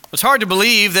It's hard to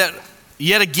believe that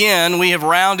yet again we have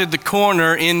rounded the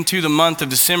corner into the month of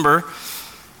December.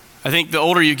 I think the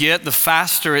older you get, the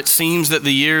faster it seems that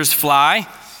the years fly.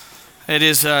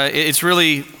 It's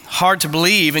really hard to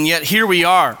believe, and yet here we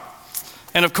are.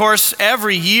 And of course,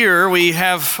 every year we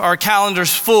have our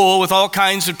calendars full with all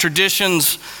kinds of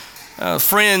traditions.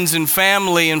 Friends and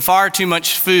family and far too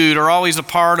much food are always a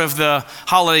part of the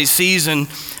holiday season.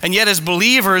 And yet as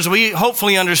believers, we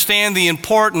hopefully understand the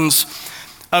importance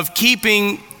of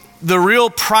keeping the real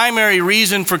primary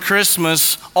reason for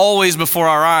Christmas always before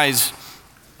our eyes.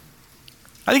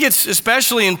 I think it's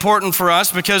especially important for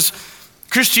us because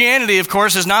Christianity, of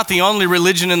course, is not the only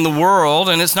religion in the world,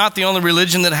 and it's not the only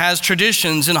religion that has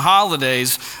traditions and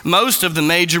holidays. Most of the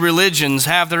major religions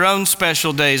have their own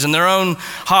special days and their own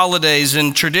holidays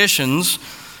and traditions.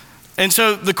 And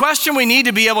so the question we need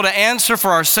to be able to answer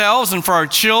for ourselves and for our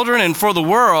children and for the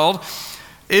world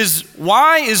is,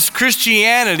 why is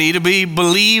Christianity to be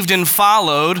believed and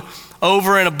followed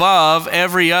over and above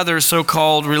every other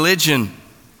so-called religion?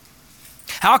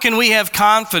 How can we have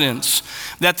confidence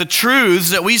that the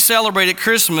truths that we celebrate at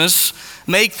Christmas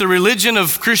make the religion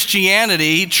of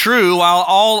Christianity true while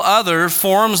all other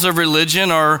forms of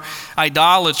religion are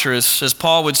idolatrous, as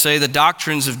Paul would say, the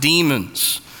doctrines of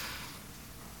demons?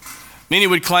 Many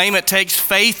would claim it takes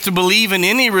faith to believe in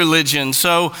any religion,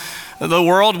 so the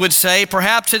world would say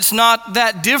perhaps it's not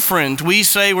that different. We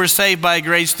say we're saved by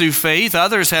grace through faith.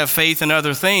 Others have faith in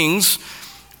other things.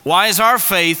 Why is our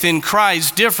faith in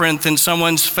Christ different than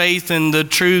someone's faith in the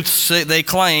truths they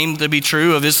claim to be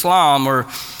true of Islam or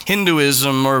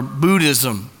Hinduism or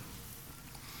Buddhism?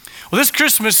 Well, this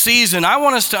Christmas season, I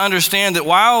want us to understand that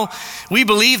while we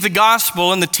believe the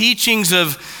gospel and the teachings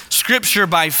of Scripture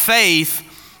by faith,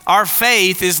 our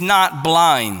faith is not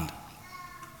blind.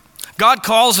 God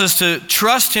calls us to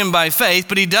trust Him by faith,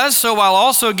 but He does so while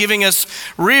also giving us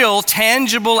real,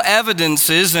 tangible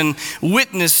evidences and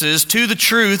witnesses to the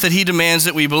truth that He demands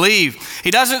that we believe.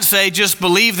 He doesn't say, just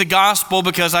believe the gospel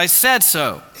because I said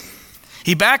so.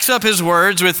 He backs up His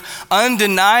words with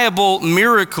undeniable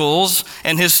miracles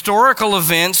and historical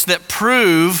events that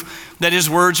prove that His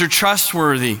words are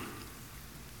trustworthy.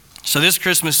 So this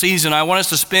Christmas season, I want us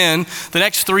to spend the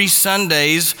next 3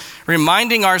 Sundays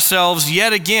reminding ourselves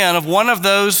yet again of one of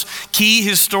those key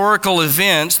historical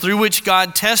events through which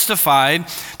God testified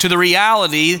to the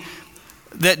reality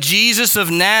that Jesus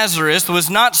of Nazareth was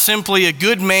not simply a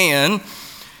good man,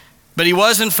 but He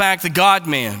was in fact the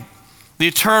God-man, the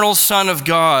eternal Son of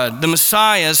God, the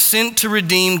Messiah sent to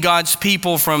redeem God's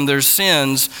people from their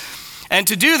sins. And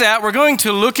to do that, we're going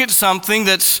to look at something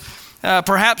that's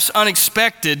perhaps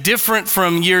unexpected, different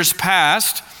from years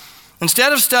past.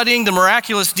 Instead of studying the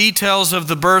miraculous details of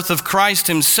the birth of Christ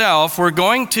Himself, we're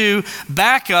going to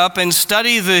back up and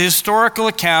study the historical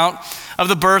account of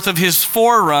the birth of His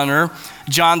forerunner,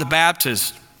 John the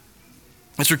Baptist.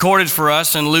 It's recorded for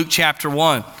us in Luke chapter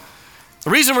 1. The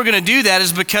reason we're going to do that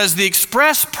is because the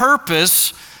express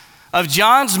purpose of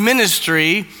John's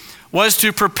ministry was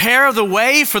to prepare the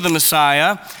way for the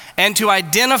Messiah and to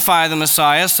identify the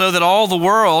Messiah so that all the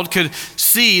world could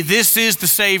see this is the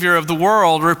Savior of the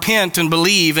world, repent and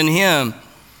believe in Him.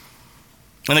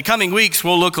 In the coming weeks,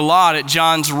 we'll look a lot at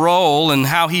John's role and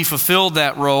how he fulfilled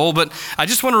that role, but I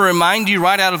just want to remind you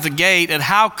right out of the gate at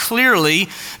how clearly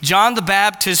John the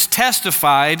Baptist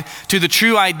testified to the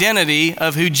true identity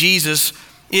of who Jesus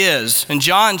is. In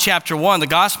John chapter 1, the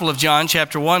Gospel of John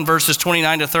chapter 1, verses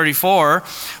 29 to 34,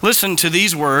 listen to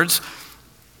these words.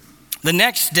 The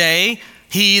next day,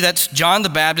 he, that's John the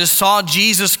Baptist, saw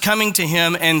Jesus coming to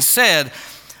him and said,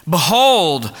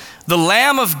 "Behold, the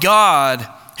Lamb of God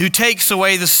who takes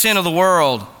away the sin of the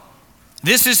world.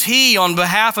 This is He on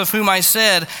behalf of whom I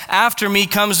said, after me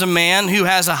comes a man who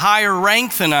has a higher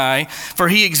rank than I, for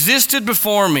he existed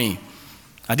before me.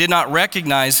 I did not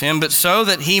recognize him, but so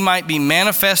that he might be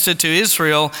manifested to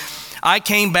Israel, I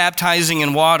came baptizing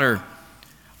in water."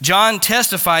 John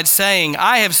testified, saying,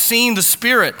 "I have seen the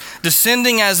Spirit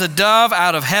descending as a dove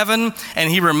out of heaven, and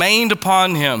He remained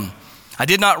upon him. I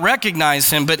did not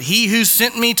recognize him, but he who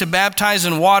sent me to baptize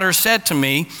in water said to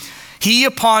me, 'He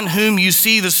upon whom you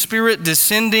see the Spirit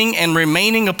descending and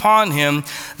remaining upon him,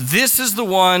 this is the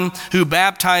one who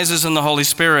baptizes in the Holy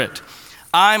Spirit.'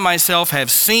 I myself have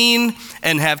seen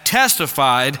and have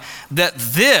testified that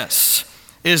this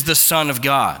is the Son of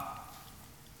God."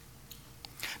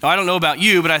 Now, I don't know about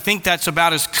you, but I think that's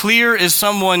about as clear as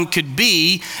someone could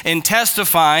be in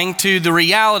testifying to the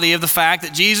reality of the fact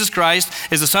that Jesus Christ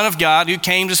is the Son of God who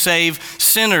came to save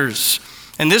sinners.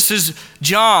 And this is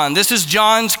John. This is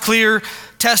John's clear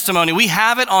testimony. We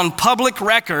have it on public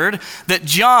record that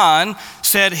John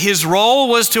said his role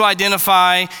was to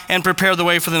identify and prepare the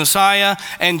way for the Messiah,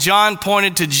 and John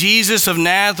pointed to Jesus of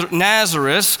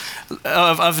Nazareth,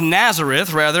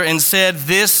 and said,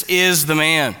 "This is the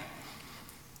man."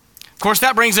 Of course,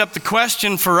 that brings up the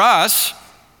question for us: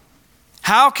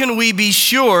 how can we be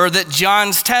sure that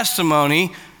John's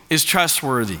testimony is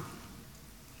trustworthy?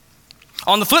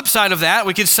 On the flip side of that,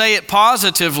 we could say it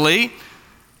positively.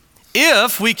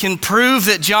 If we can prove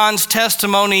that John's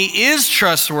testimony is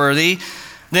trustworthy,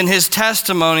 then his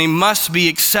testimony must be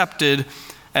accepted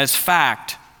as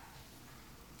fact.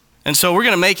 And so we're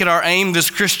going to make it our aim this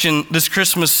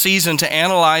Christmas season to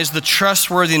analyze the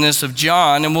trustworthiness of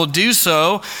John, and we'll do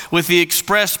so with the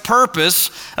express purpose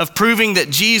of proving that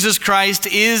Jesus Christ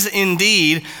is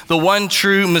indeed the one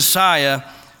true Messiah,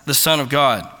 the Son of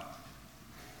God.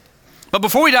 But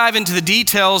before we dive into the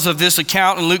details of this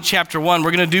account in Luke chapter 1,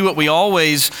 we're going to do what we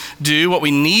always do, what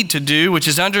we need to do, which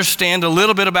is understand a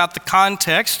little bit about the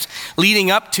context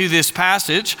leading up to this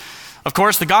passage. Of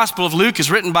course, the Gospel of Luke is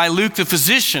written by Luke the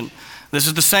physician. This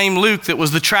is the same Luke that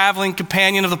was the traveling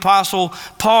companion of the Apostle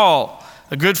Paul,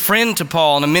 a good friend to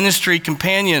Paul and a ministry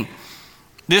companion.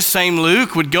 This same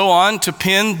Luke would go on to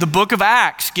pen the book of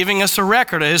Acts, giving us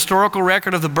a historical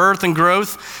record of the birth and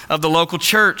growth of the local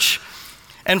church.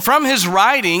 And from his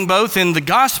writing, both in the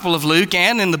Gospel of Luke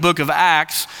and in the book of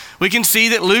Acts, we can see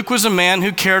that Luke was a man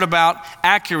who cared about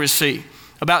accuracy,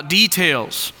 about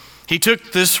details. He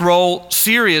took this role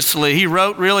seriously. He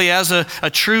wrote really as a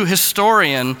true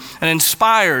historian, an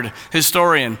inspired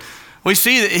historian. We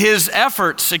see that his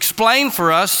efforts explained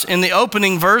for us in the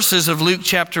opening verses of Luke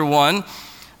chapter 1.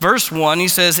 Verse 1, he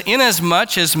says,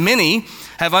 "Inasmuch as many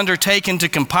have undertaken to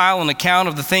compile an account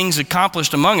of the things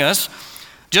accomplished among us,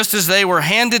 just as they were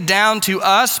handed down to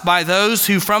us by those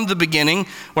who from the beginning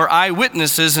were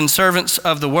eyewitnesses and servants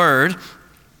of the word,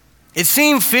 it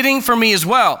seemed fitting for me as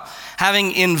well,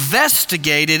 having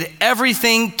investigated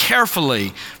everything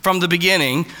carefully from the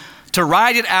beginning, to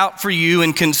write it out for you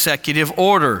in consecutive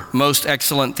order, most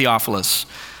excellent Theophilus,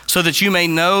 so that you may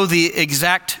know the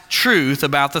exact truth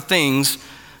about the things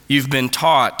you've been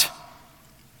taught."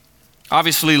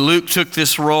 Obviously, Luke took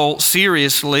this role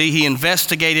seriously. He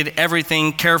investigated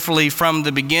everything carefully from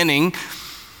the beginning.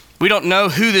 We don't know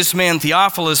who this man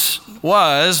Theophilus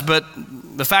was, but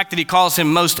the fact that he calls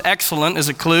him most excellent is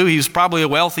a clue. He was probably a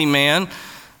wealthy man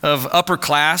of upper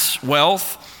class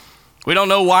wealth. We don't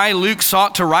know why Luke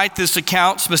sought to write this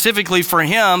account specifically for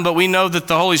him, but we know that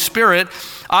the Holy Spirit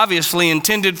obviously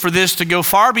intended for this to go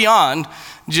far beyond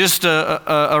just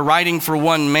a writing for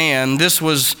one man. This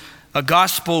was a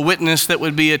gospel witness that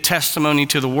would be a testimony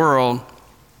to the world.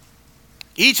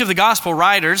 Each of the gospel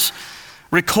writers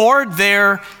record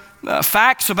their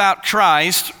facts about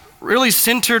Christ really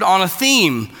centered on a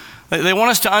theme. They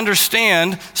want us to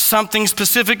understand something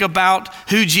specific about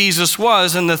who Jesus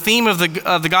was. And the theme of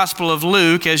the Gospel of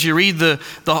Luke, as you read the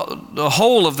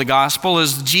whole of the gospel,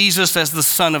 is Jesus as the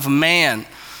Son of Man.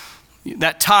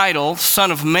 That title,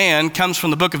 Son of Man, comes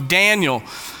from the book of Daniel.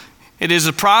 It is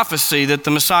a prophecy that the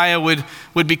Messiah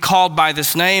would be called by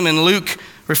this name, and Luke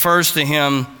refers to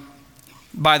him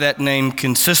by that name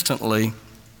consistently.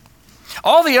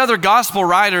 All the other gospel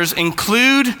writers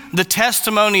include the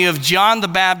testimony of John the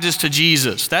Baptist to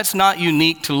Jesus. That's not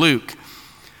unique to Luke.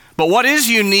 But what is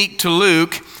unique to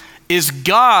Luke is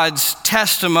God's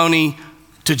testimony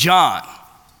to John.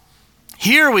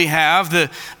 Here we have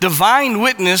the divine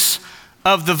witness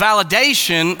of the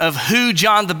validation of who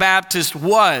John the Baptist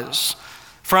was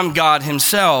from God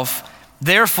himself.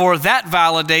 Therefore, that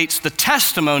validates the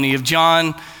testimony of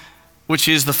John, which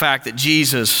is the fact that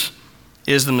Jesus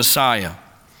is the Messiah.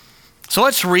 So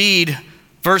let's read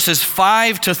verses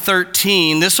 5 to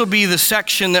 13. This will be the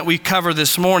section that we cover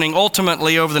this morning.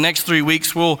 Ultimately, over the next 3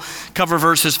 weeks, we'll cover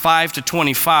verses 5 to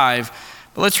 25.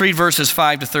 But let's read verses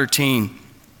 5 to 13.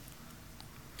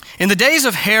 "In the days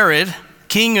of Herod,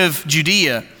 king of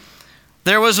Judea,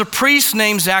 there was a priest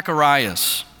named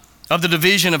Zacharias of the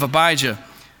division of Abijah,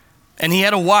 and he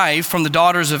had a wife from the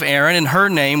daughters of Aaron, and her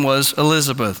name was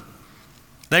Elizabeth.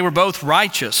 They were both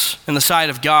righteous in the sight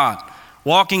of God,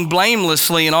 walking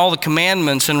blamelessly in all the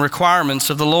commandments and requirements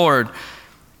of the Lord.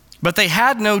 But they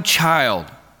had no child,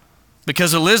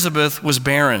 because Elizabeth was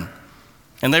barren,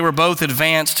 and they were both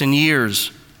advanced in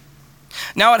years.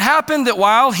 Now it happened that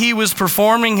while he was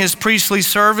performing his priestly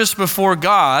service before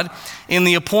God in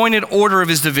the appointed order of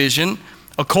his division,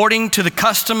 according to the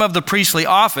custom of the priestly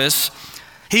office,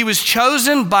 he was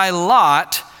chosen by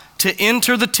lot to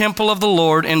enter the temple of the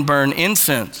Lord and burn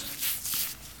incense.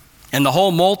 And the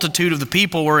whole multitude of the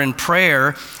people were in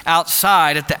prayer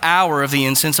outside at the hour of the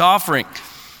incense offering.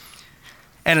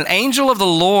 And an angel of the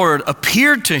Lord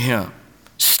appeared to him,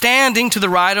 standing to the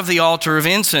right of the altar of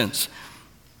incense.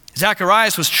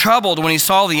 Zacharias was troubled when he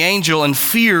saw the angel, and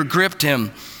fear gripped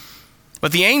him.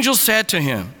 But the angel said to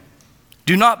him,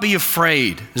 "Do not be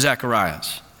afraid,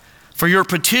 Zacharias, for your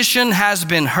petition has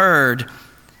been heard,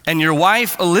 and your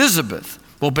wife Elizabeth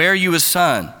will bear you a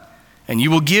son, and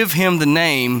you will give him the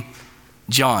name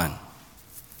John."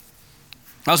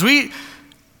 As we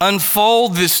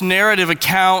unfold this narrative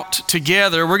account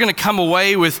together, we're going to come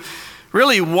away with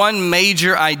really one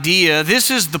major idea.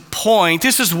 This is the point.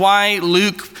 This is why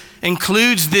Luke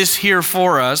includes this here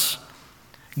for us.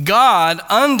 God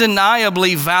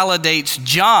undeniably validates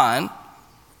John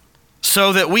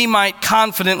so that we might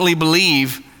confidently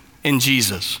believe in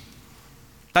Jesus.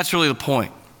 That's really the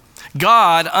point.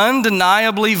 God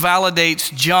undeniably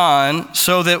validates John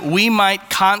so that we might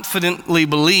confidently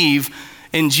believe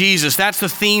in Jesus. That's the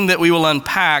theme that we will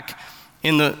unpack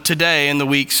today and the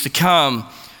weeks to come.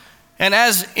 And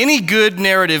as any good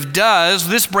narrative does,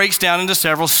 this breaks down into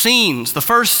several scenes. The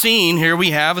first scene here we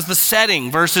have is the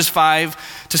setting, verses 5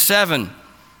 to 7.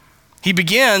 He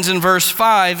begins in verse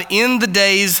 5, "In the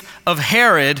days of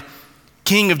Herod,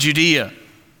 king of Judea."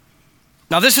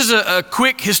 Now this is a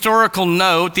quick historical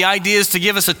note. The idea is to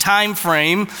give us a time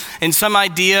frame and some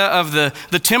idea of the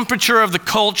temperature of the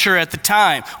culture at the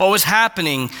time, what was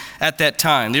happening at that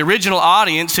time. The original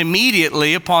audience,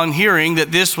 immediately upon hearing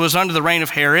that this was under the reign of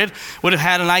Herod, would have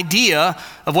had an idea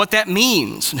of what that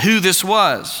means and who this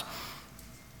was.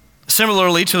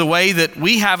 Similarly to the way that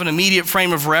we have an immediate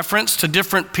frame of reference to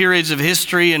different periods of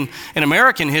history and in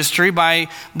American history by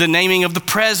the naming of the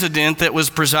president that was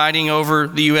presiding over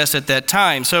the U.S. at that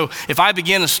time. So if I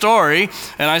begin a story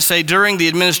and I say during the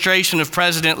administration of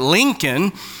President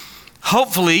Lincoln,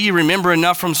 hopefully you remember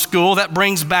enough from school that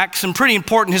brings back some pretty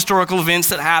important historical events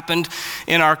that happened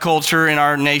in our culture, in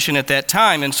our nation at that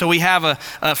time. And so we have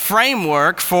a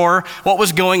framework for what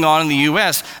was going on in the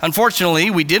U.S.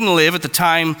 Unfortunately, we didn't live at the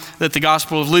time that the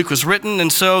Gospel of Luke was written,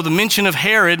 and so the mention of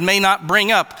Herod may not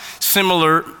bring up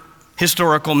similar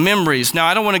historical memories. Now,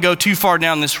 I don't want to go too far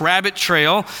down this rabbit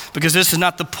trail because this is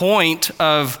not the point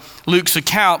of Luke's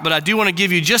account, but I do want to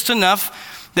give you just enough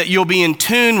that you'll be in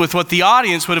tune with what the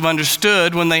audience would have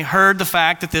understood when they heard the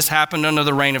fact that this happened under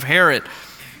the reign of Herod.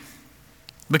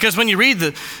 Because when you read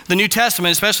the New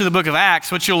Testament, especially the book of Acts,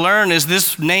 what you'll learn is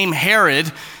this name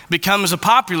Herod becomes a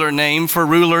popular name for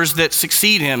rulers that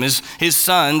succeed him, his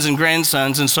sons and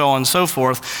grandsons and so on and so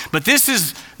forth. But this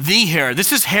is the Herod.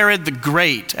 This is Herod the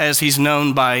Great, as he's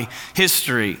known by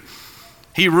history.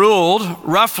 He ruled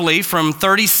roughly from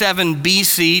 37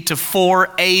 BC to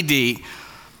 4 AD.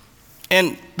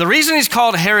 And the reason he's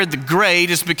called Herod the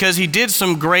Great is because he did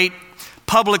some great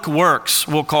public works,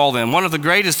 we'll call them. One of the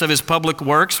greatest of his public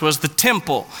works was the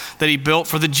temple that he built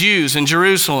for the Jews in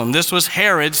Jerusalem. This was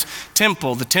Herod's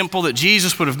temple, the temple that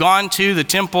Jesus would have gone to, the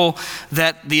temple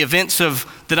that the events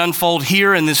that unfold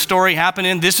here in this story happen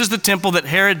in. This is the temple that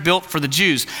Herod built for the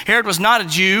Jews. Herod was not a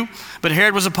Jew, but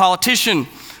Herod was a politician.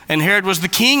 And Herod was the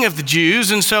king of the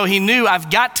Jews, and so he knew, I've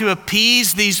got to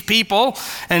appease these people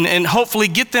and hopefully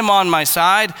get them on my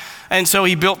side. And so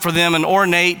he built for them an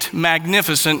ornate,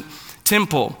 magnificent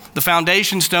temple, the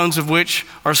foundation stones of which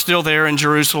are still there in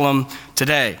Jerusalem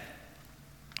today.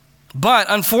 But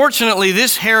unfortunately,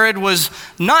 this Herod was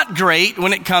not great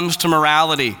when it comes to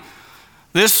morality.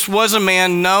 This was a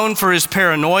man known for his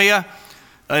paranoia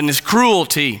and his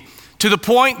cruelty, to the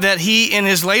point that he, in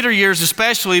his later years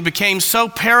especially, became so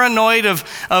paranoid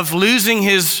of losing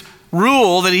his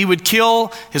rule that he would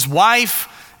kill his wife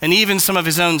and even some of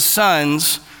his own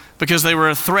sons because they were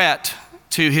a threat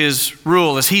to his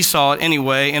rule, as he saw it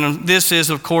anyway. And this is,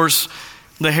 of course,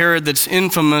 the Herod that's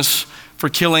infamous for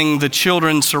killing the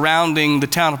children surrounding the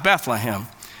town of Bethlehem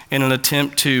in an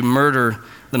attempt to murder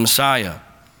the Messiah.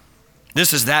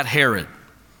 This is that Herod.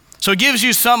 So it gives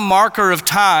you some marker of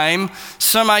time,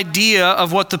 some idea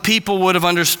of what the people would have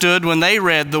understood when they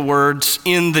read the words,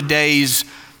 "in the days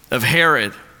of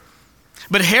Herod."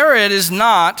 But Herod is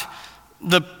not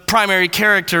the primary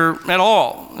character at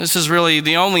all. This is really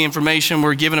the only information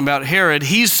we're given about Herod.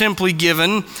 He's simply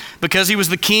given because he was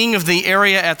the king of the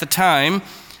area at the time.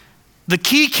 The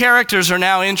key characters are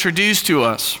now introduced to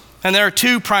us, and there are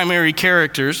two primary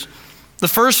characters. The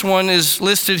first one is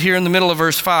listed here in the middle of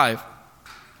verse 5.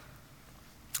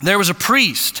 There was a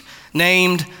priest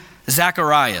named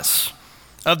Zacharias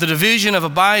of the division of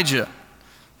Abijah.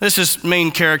 This is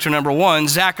main character number one.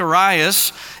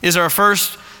 Zacharias is our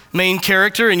first main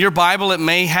character. In your Bible, it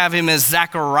may have him as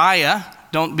Zechariah.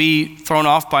 Don't be thrown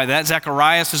off by that.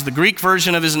 Zacharias is the Greek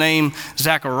version of his name.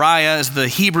 Zechariah is the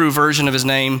Hebrew version of his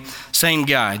name. Same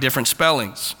guy, different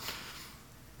spellings.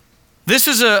 This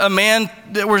is a man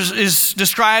that is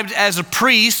described as a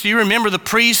priest. You remember the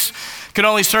priests could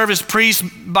only serve as priests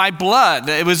by blood.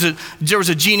 There was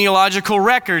a genealogical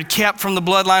record kept from the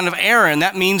bloodline of Aaron.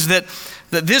 That means that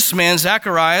this man,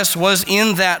 Zacharias, was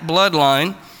in that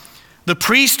bloodline. The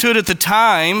priesthood at the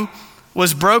time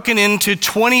was broken into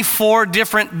 24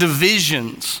 different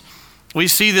divisions. We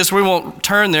see this, we won't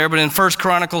turn there, but in 1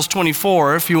 Chronicles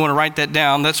 24, if you want to write that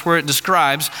down, that's where it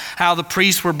describes how the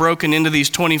priests were broken into these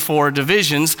 24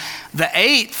 divisions. The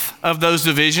 8th of those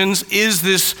divisions is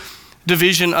this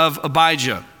division of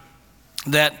Abijah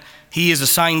that he is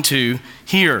assigned to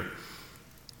here.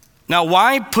 Now,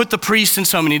 why put the priests in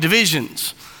so many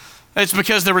divisions? It's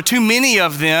because there were too many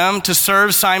of them to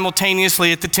serve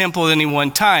simultaneously at the temple at any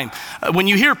one time. When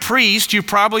you hear priest, you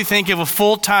probably think of a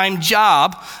full-time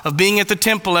job of being at the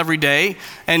temple every day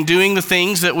and doing the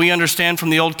things that we understand from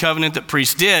the Old Covenant that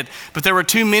priests did. But there were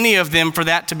too many of them for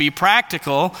that to be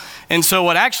practical. And so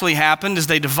what actually happened is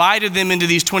they divided them into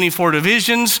these 24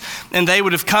 divisions, and they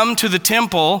would have come to the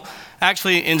temple,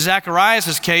 actually in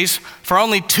Zacharias' case, for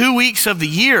only 2 weeks of the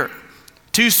year.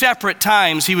 2 separate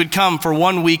times he would come for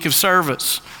 1 week of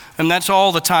service. And that's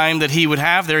all the time that he would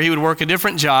have there. He would work a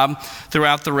different job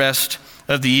throughout the rest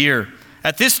of the year.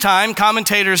 At this time,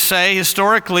 commentators say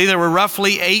historically there were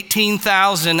roughly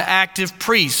 18,000 active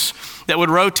priests that would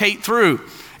rotate through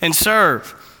and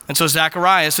serve. And so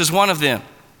Zacharias is one of them.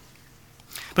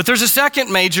 But there's a second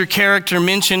major character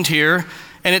mentioned here,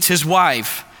 and it's his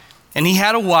wife. And he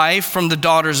had a wife from the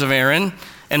daughters of Aaron,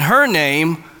 and her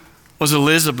name was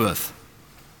Elizabeth.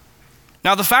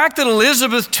 Now, the fact that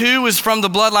Elizabeth, too, is from the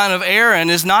bloodline of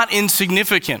Aaron is not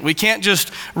insignificant. We can't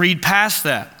just read past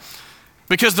that.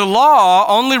 Because the law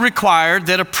only required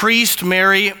that a priest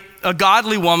marry a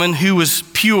godly woman who was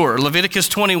pure. Leviticus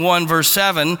 21, verse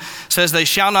 7 says, "They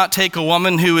shall not take a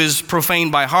woman who is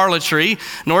profaned by harlotry,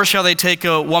 nor shall they take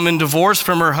a woman divorced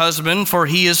from her husband, for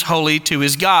he is holy to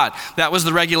his God." That was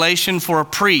the regulation for a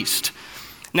priest.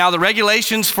 Now, the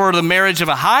regulations for the marriage of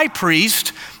a high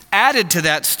priest added to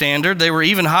that standard. They were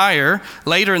even higher.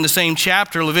 Later in the same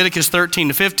chapter, Leviticus 13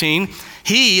 to 15,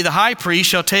 "He, the high priest,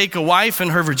 shall take a wife in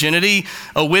her virginity,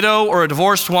 a widow or a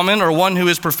divorced woman, or one who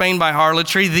is profaned by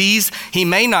harlotry. These he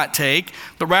may not take,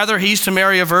 but rather he's to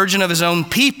marry a virgin of his own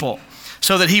people,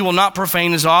 so that he will not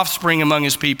profane his offspring among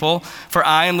his people, for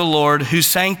I am the Lord who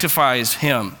sanctifies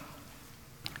him."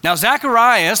 Now,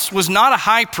 Zacharias was not a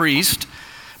high priest,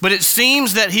 but it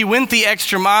seems that he went the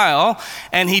extra mile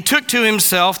and he took to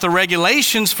himself the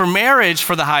regulations for marriage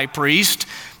for the high priest,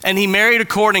 and he married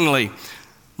accordingly.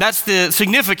 That's the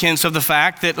significance of the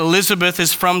fact that Elizabeth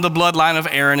is from the bloodline of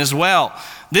Aaron as well.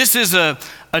 This is a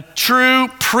true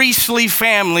priestly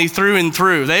family through and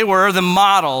through. They were the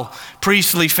model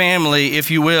priestly family,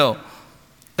 if you will.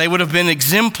 They would have been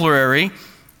exemplary,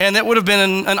 and that would have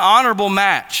been an honorable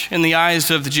match in the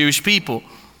eyes of the Jewish people.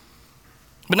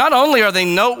 But not only are they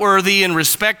noteworthy and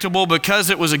respectable because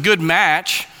it was a good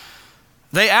match,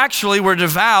 they actually were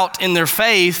devout in their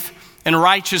faith and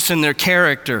righteous in their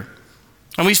character.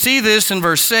 And we see this in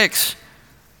verse 6.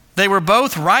 They were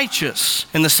both righteous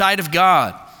in the sight of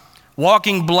God,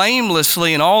 walking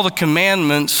blamelessly in all the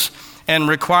commandments and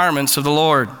requirements of the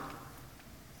Lord.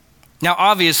 Now,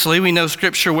 obviously, we know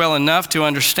Scripture well enough to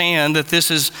understand that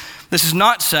this is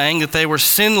not saying that they were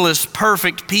sinless,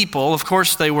 perfect people. Of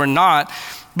course, they were not.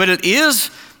 But it is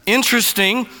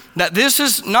interesting that this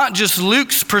is not just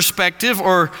Luke's perspective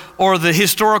or the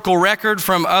historical record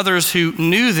from others who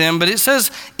knew them, but it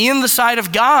says in the sight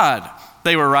of God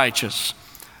they were righteous.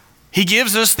 He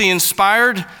gives us the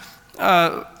inspired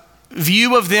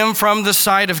view of them from the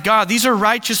sight of God. These are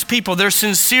righteous people. They're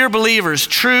sincere believers,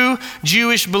 true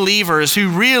Jewish believers who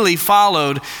really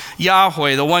followed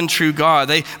Yahweh, the one true God.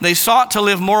 They sought to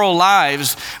live moral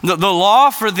lives. The law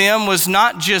for them was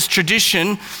not just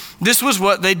tradition. This was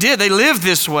what they did. They lived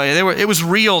this way. It was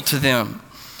real to them.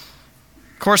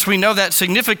 Of course, we know that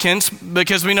significance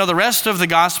because we know the rest of the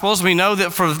Gospels. We know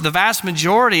that for the vast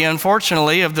majority,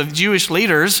 unfortunately, of the Jewish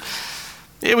leaders,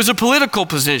 it was a political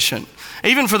position.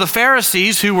 Even for the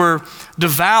Pharisees, who were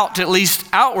devout, at least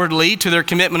outwardly, to their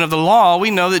commitment of the law,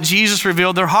 we know that Jesus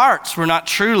revealed their hearts were not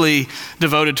truly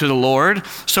devoted to the Lord.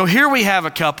 So here we have a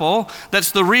couple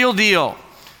that's the real deal.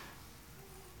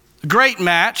 A great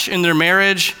match in their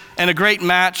marriage and a great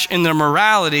match in their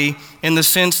morality in the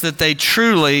sense that they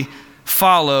truly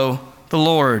follow the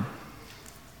Lord.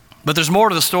 But there's more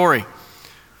to the story.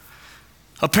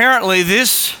 Apparently,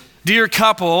 this dear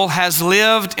couple has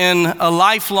lived in a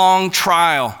lifelong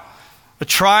trial, a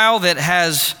trial that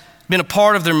has been a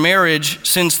part of their marriage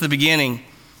since the beginning.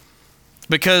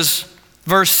 Because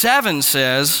verse 7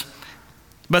 says,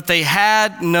 but they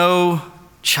had no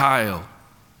child.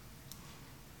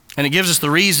 And it gives us the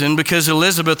reason, because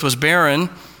Elizabeth was barren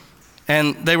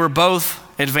and they were both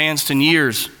advanced in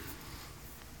years.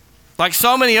 Like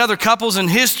so many other couples in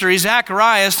history,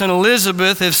 Zacharias and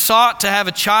Elizabeth have sought to have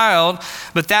a child,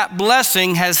 but that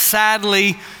blessing has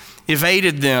sadly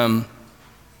evaded them.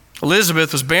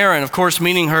 Elizabeth was barren, of course,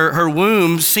 meaning her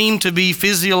womb seemed to be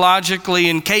physiologically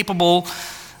incapable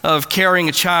of carrying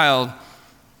a child.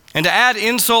 And to add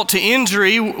insult to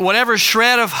injury, whatever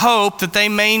shred of hope that they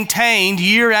maintained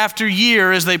year after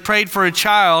year as they prayed for a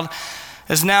child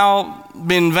has now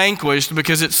been vanquished,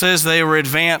 because it says they were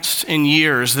advanced in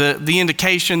years. The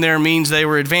indication there means they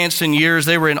were advanced in years.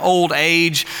 They were in old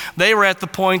age. They were at the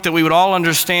point that we would all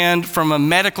understand from a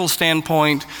medical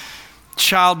standpoint,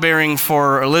 childbearing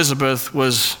for Elizabeth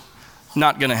was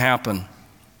not going to happen.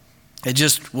 It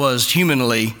just was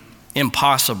humanly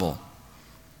impossible.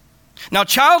 Now,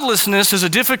 childlessness is a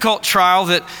difficult trial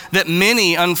that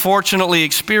many unfortunately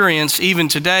experience even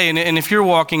today. And if you're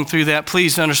walking through that,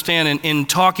 please understand, in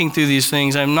talking through these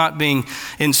things, I'm not being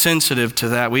insensitive to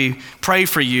that. We pray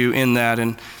for you in that,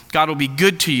 and God will be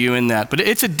good to you in that. But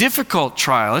it's a difficult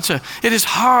trial. It is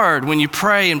hard when you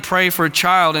pray for a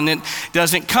child and it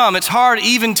doesn't come. It's hard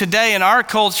even today in our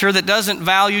culture that doesn't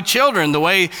value children the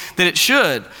way that it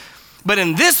should. But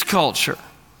in this culture,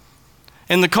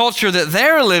 in the culture that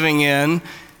they're living in,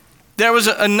 there was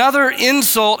another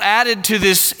insult added to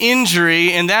this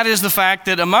injury, and that is the fact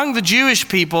that among the Jewish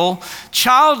people,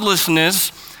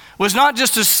 childlessness was not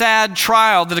just a sad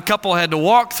trial that a couple had to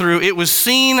walk through. It was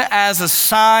seen as a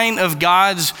sign of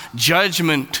God's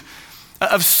judgment,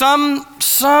 of some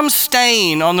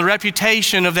stain on the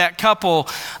reputation of that couple,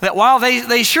 that while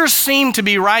they sure seem to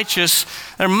be righteous,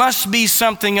 there must be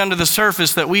something under the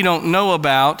surface that we don't know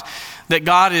about, that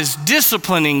God is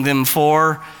disciplining them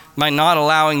for by not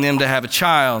allowing them to have a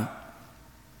child.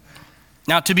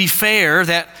 Now, to be fair,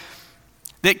 that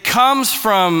comes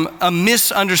from a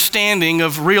misunderstanding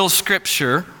of real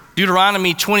Scripture.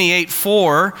 Deuteronomy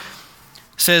 28:4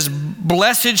 says,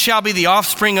 "Blessed shall be the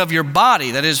offspring of your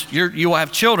body," that is, you will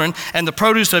have children, "and the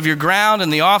produce of your ground,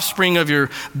 and the offspring of your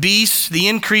beasts, the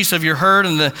increase of your herd,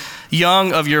 and the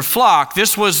young of your flock."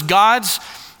 This was God's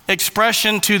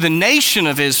expression to the nation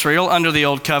of Israel under the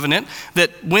Old Covenant,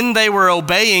 that when they were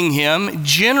obeying him,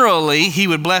 generally he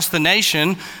would bless the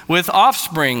nation with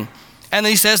offspring. And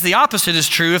he says the opposite is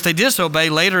true if they disobey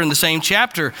later in the same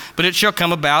chapter. "But it shall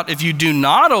come about, if you do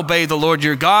not obey the Lord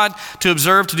your God, to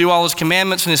observe to do all his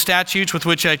commandments and his statutes with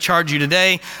which I charge you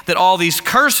today, that all these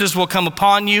curses will come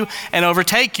upon you and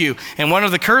overtake you." And one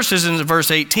of the curses in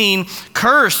verse 18,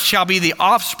 "Cursed shall be the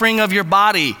offspring of your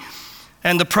body,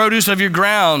 and the produce of your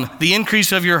ground, the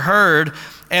increase of your herd,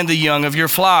 and the young of your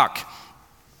flock."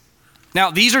 Now,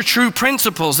 these are true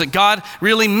principles that God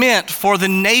really meant for the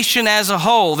nation as a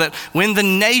whole, that when the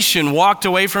nation walked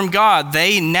away from God,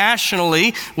 they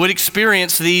nationally would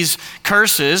experience these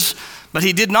curses, but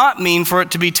he did not mean for it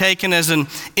to be taken as an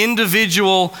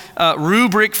individual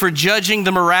rubric for judging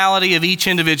the morality of each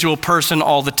individual person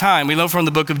all the time. We know from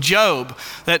the book of Job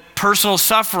that personal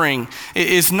suffering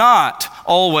is not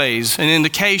always an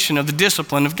indication of the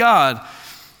discipline of God.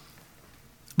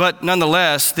 But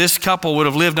nonetheless, this couple would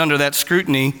have lived under that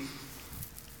scrutiny.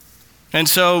 And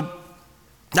so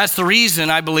that's the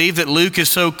reason I believe that Luke is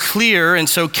so clear and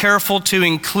so careful to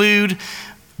include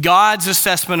God's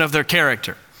assessment of their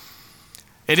character.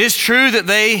 It is true that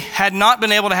they had not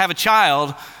been able to have a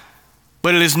child,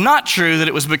 but it is not true that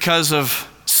it was because of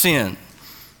sin.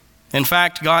 In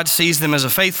fact, God sees them as a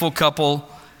faithful couple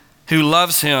who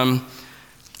loves him,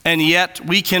 and yet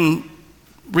we can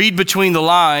read between the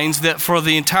lines that for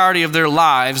the entirety of their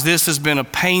lives, this has been a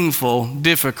painful,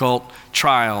 difficult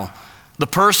trial. The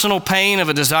personal pain of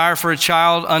a desire for a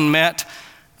child unmet,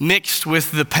 mixed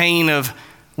with the pain of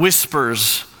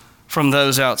whispers from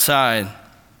those outside.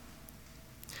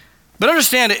 But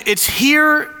understand, it's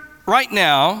here right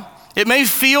now. It may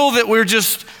feel that we're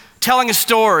just telling a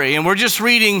story and we're just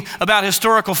reading about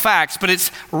historical facts, but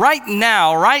it's right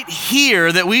now, right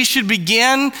here, that we should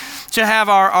begin to have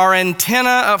our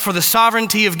antenna for the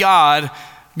sovereignty of God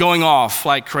going off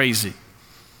like crazy.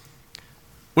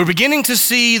 We're beginning to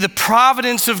see the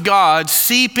providence of God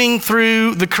seeping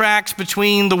through the cracks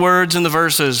between the words and the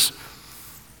verses.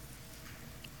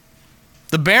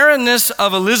 The barrenness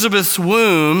of Elizabeth's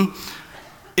womb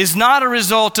is not a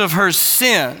result of her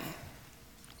sin.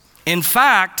 In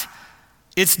fact,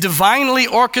 it's divinely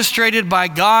orchestrated by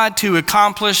God to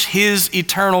accomplish his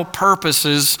eternal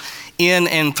purposes in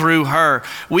and through her.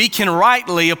 We can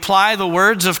rightly apply the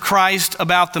words of Christ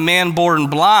about the man born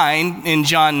blind in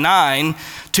John 9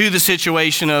 to the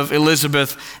situation of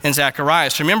Elizabeth and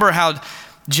Zacharias. Remember how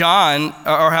John,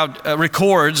 or how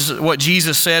records what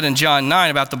Jesus said in John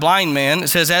 9 about the blind man. It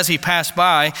says, as he passed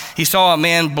by, he saw a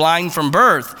man blind from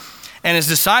birth. And his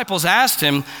disciples asked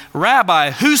him,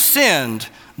 Rabbi, who sinned,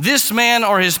 this man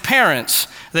or his parents,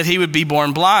 that he would be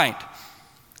born blind?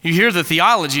 You hear the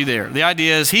theology there. The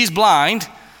idea is he's blind,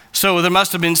 so there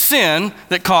must have been sin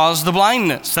that caused the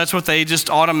blindness. That's what they just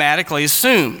automatically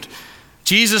assumed.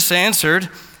 Jesus answered,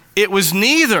 it was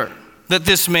neither that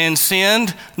this man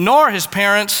sinned, nor his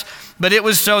parents, but it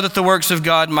was so that the works of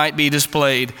God might be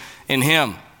displayed in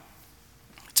him.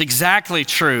 It's exactly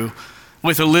true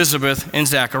with Elizabeth and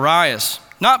Zacharias.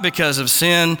 Not because of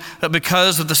sin, but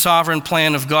because of the sovereign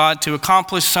plan of God to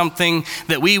accomplish something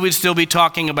that we would still be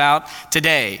talking about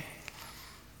today.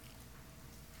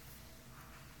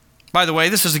 By the way,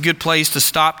 this is a good place to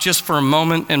stop just for a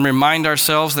moment and remind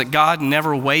ourselves that God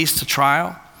never wastes a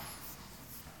trial.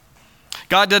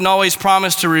 God doesn't always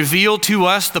promise to reveal to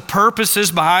us the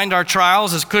purposes behind our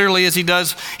trials as clearly as he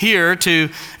does here to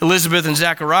Elizabeth and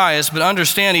Zacharias, but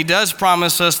understand he does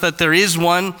promise us that there is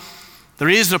one, there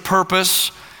is a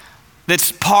purpose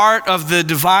that's part of the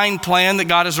divine plan that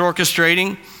God is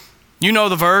orchestrating. You know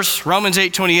the verse, Romans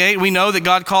 8:28. We know that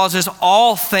God causes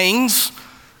all things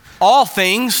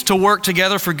to work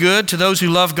together for good to those who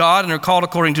love God and are called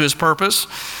according to his purpose.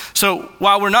 So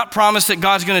while we're not promised that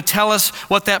God's going to tell us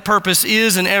what that purpose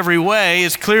is in every way,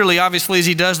 as clearly, obviously, as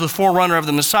he does the forerunner of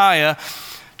the Messiah,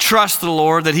 trust the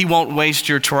Lord that he won't waste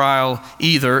your trial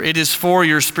either. It is for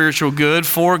your spiritual good,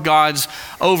 for God's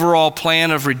overall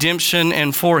plan of redemption,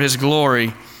 and for his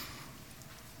glory.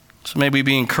 So may we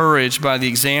be encouraged by the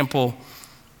example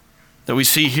that we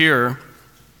see here.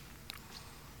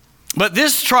 But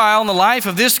this trial in the life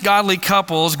of this godly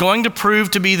couple is going to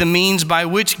prove to be the means by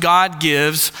which God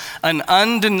gives an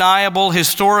undeniable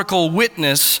historical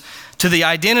witness to the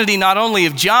identity not only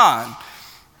of John,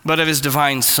 but of his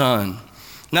divine Son.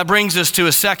 And that brings us to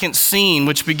a second scene,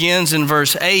 which begins in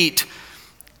verse 8.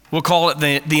 We'll call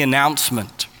it the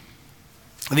announcement.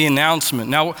 The announcement.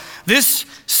 Now, this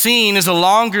scene is a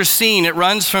longer scene. It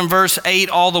runs from verse 8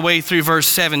 all the way through verse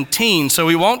 17. So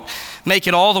we won't make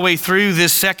it all the way through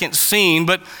this second scene,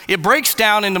 but it breaks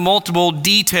down into multiple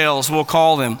details, we'll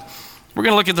call them. We're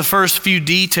going to look at the first few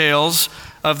details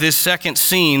of this second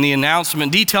scene, the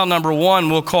announcement. Detail number 1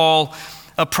 we'll call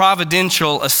a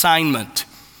providential assignment.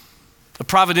 A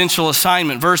providential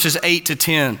assignment, verses 8 to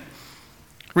 10.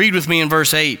 Read with me in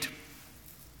verse 8.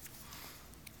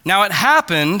 Now it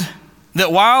happened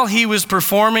that while he was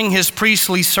performing his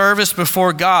priestly service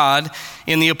before God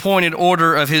in the appointed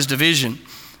order of his division,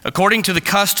 according to the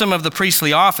custom of the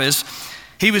priestly office,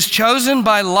 he was chosen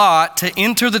by lot to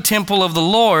enter the temple of the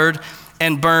Lord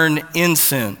and burn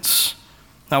incense.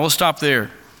 Now we'll stop there.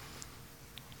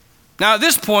 Now at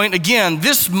this point, again,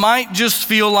 this might just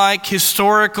feel like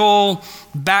historical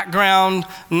background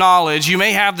knowledge. You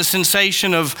may have the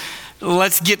sensation of,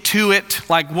 let's get to it,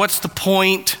 like what's the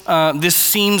point? This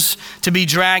seems to be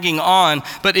dragging on.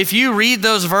 But if you read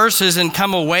those verses and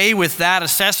come away with that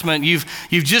assessment, you've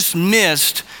just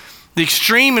missed the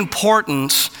extreme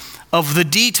importance of the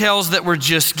details that were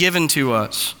just given to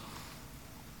us.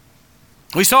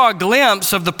 We saw a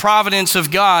glimpse of the providence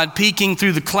of God peeking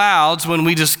through the clouds when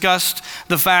we discussed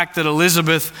the fact that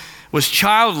Elizabeth was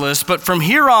childless. But from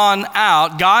here on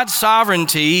out, God's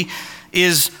sovereignty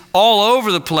is all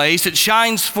over the place. It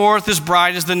shines forth as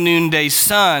bright as the noonday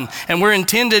sun. And we're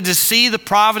intended to see the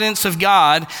providence of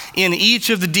God in each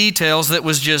of the details that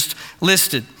was just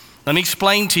listed. Let me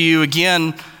explain to you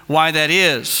again why that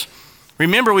is.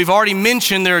 Remember, we've already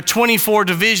mentioned there are 24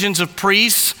 divisions of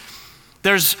priests.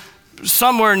 There's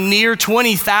somewhere near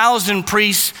 20,000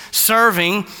 priests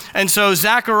serving. And so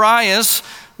Zacharias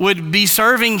would be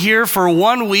serving here for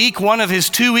 1 week, one of his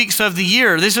 2 weeks of the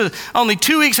year. This is only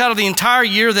 2 weeks out of the entire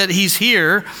year that he's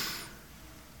here.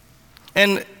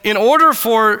 And in order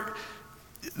for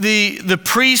the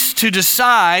priests to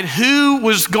decide who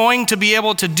was going to be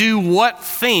able to do what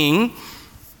thing,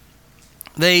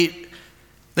 they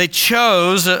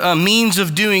chose a means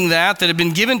of doing that had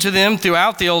been given to them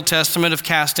throughout the Old Testament of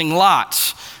casting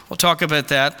lots. We'll talk about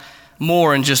that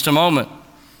more in just a moment.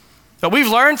 But we've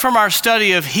learned from our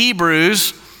study of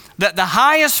Hebrews that the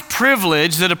highest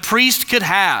privilege that a priest could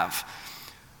have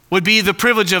would be the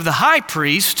privilege of the high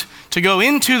priest to go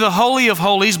into the Holy of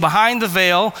Holies behind the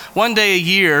veil one day a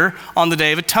year on the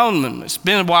Day of Atonement. It's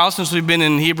been a while since we've been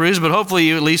in Hebrews, but hopefully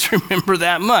you at least remember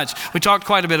that much. We talked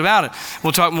quite a bit about it.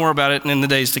 We'll talk more about it in the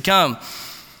days to come.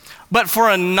 But for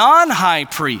a non-high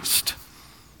priest,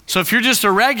 so if you're just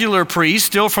a regular priest,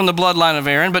 still from the bloodline of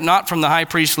Aaron, but not from the high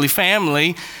priestly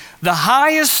family, The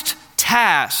highest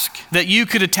task that you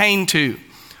could attain to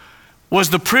was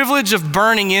the privilege of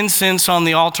burning incense on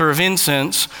the altar of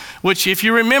incense, which, if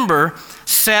you remember,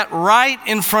 sat right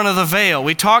in front of the veil.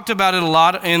 We talked about it a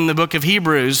lot in the book of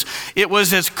Hebrews. It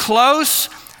was as close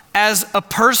as a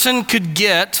person could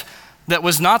get that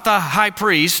was not the high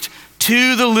priest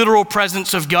to the literal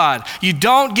presence of God. You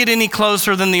don't get any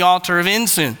closer than the altar of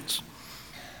incense.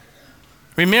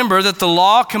 Remember that the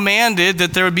law commanded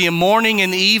that there would be a morning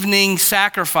and evening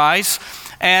sacrifice,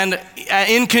 and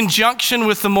in conjunction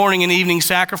with the morning and evening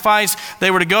sacrifice, they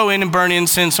were to go in and burn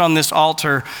incense on this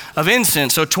altar of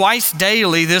incense. So twice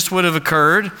daily this would have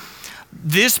occurred.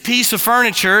 This piece of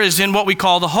furniture is in what we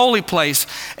call the holy place,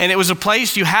 and it was a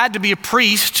place you had to be a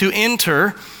priest to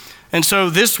enter. And so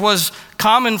this was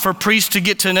common for priests to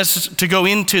get to go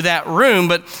into that room,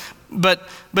 but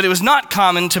it was not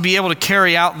common to be able to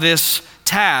carry out this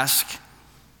task.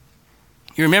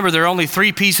 You remember there are only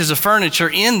 3 pieces of furniture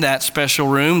in that special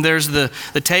room. There's the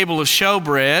table of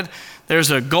showbread,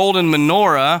 there's a golden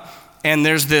menorah, and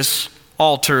there's this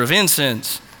altar of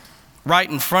incense right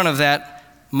in front of that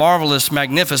marvelous,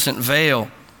 magnificent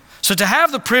veil. So to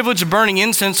have the privilege of burning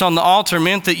incense on the altar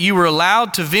meant that you were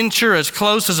allowed to venture as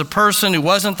close as a person who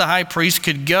wasn't the high priest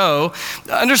could go.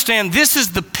 Understand, this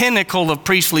is the pinnacle of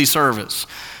priestly service.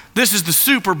 This is the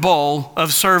Super Bowl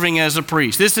of serving as a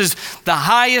priest. This is the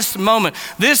highest moment.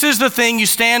 This is the thing you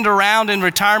stand around in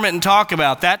retirement and talk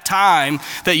about, that time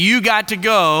that you got to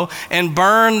go and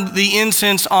burn the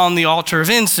incense on the altar of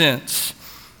incense.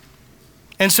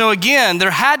 And so again,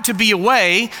 there had to be a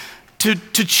way to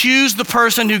choose the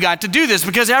person who got to do this,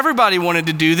 because everybody wanted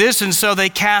to do this, and so they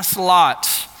cast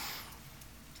lots.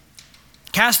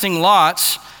 Casting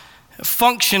lots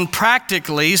function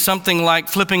practically something like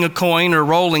flipping a coin or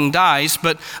rolling dice,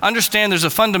 but understand there's a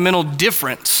fundamental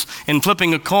difference in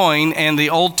flipping a coin and the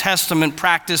Old Testament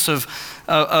practice of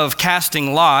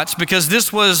casting lots, because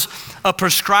this was a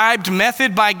prescribed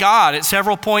method by God at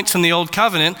several points in the Old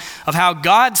Covenant of how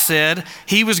God said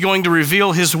he was going to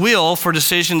reveal his will for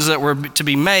decisions that were to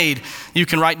be made. You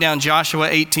can write down Joshua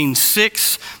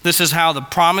 18:6. This is how the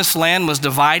promised land was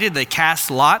divided. They cast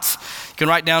lots. You can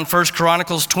write down 1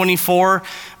 Chronicles 24,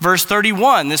 verse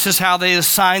 31. This is how they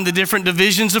assigned the different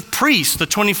divisions of priests. The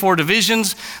 24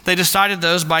 divisions, they decided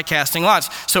those by casting lots.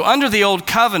 So under the Old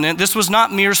Covenant, this was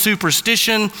not mere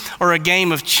superstition or a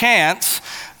game of chance.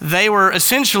 They were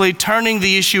essentially turning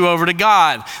the issue over to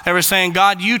God. They were saying,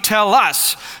 God, you tell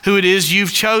us who it is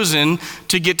you've chosen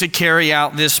to get to carry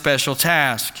out this special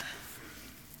task.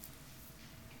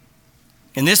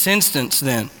 In this instance,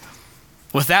 then,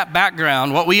 with that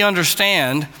background, what we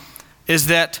understand is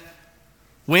that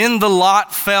when the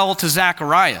lot fell to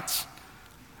Zacharias,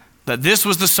 that this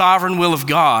was the sovereign will of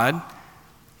God,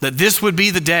 that this would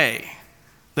be the day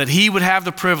that he would have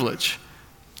the privilege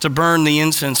to burn the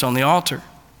incense on the altar.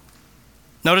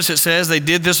 Notice it says they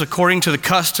did this according to the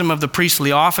custom of the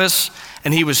priestly office,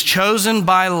 and he was chosen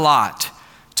by lot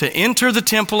to enter the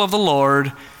temple of the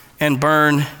Lord and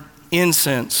burn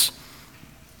incense.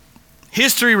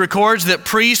 History records that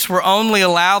priests were only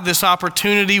allowed this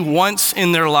opportunity once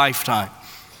in their lifetime.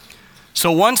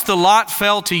 So once the lot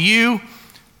fell to you,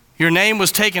 your name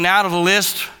was taken out of the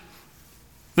list.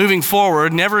 Moving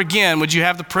forward, never again would you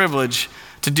have the privilege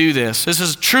to do this. This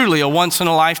is truly a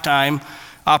once-in-a-lifetime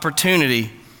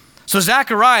opportunity. So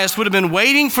Zacharias would have been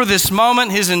waiting for this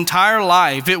moment his entire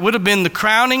life. It would have been the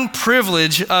crowning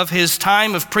privilege of his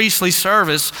time of priestly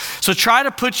service. So try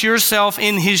to put yourself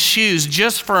in his shoes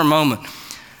just for a moment.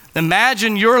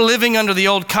 Imagine you're living under the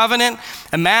old covenant.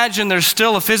 Imagine there's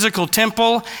still a physical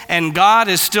temple and God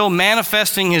is still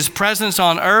manifesting his presence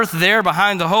on earth there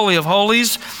behind the Holy of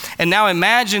Holies. And now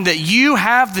imagine that you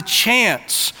have the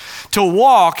chance to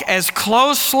walk as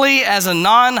closely as a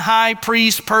non-high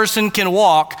priest person can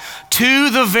walk to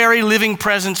the very living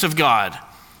presence of God.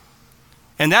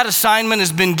 And that assignment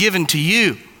has been given to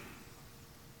you.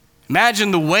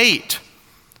 Imagine the weight,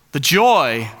 the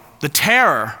joy, the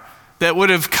terror that would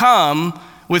have come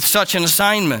with such an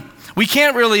assignment. We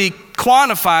can't really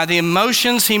quantify the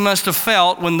emotions he must have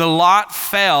felt when the lot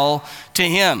fell to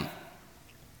him.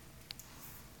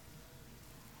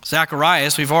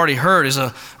 Zacharias, we've already heard, is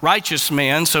a righteous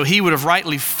man, so he would have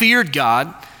rightly feared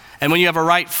God. And when you have a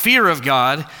right fear of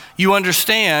God, you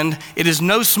understand it is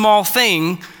no small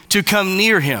thing to come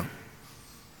near him.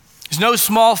 It's no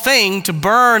small thing to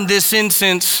burn this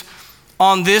incense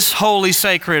on this holy,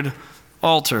 sacred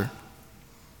altar.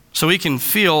 So we can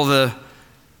feel the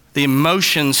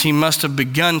emotions he must have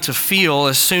begun to feel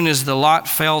as soon as the lot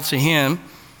fell to him.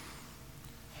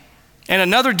 And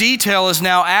another detail is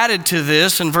now added to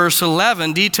this in verse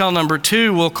 11. Detail number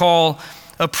 2 we'll call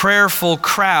a prayerful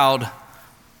crowd.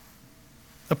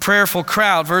 A prayerful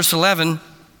crowd. Verse 11,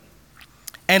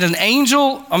 and an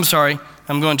angel, I'm sorry,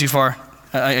 I'm going too far.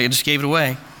 I just gave it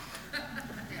away.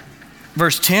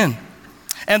 Verse 10,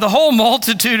 and the whole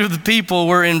multitude of the people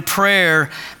were in prayer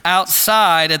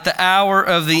outside at the hour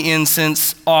of the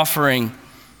incense offering.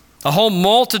 The whole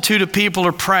multitude of people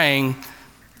are praying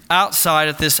outside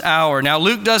at this hour. Now,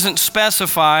 Luke doesn't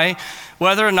specify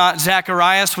whether or not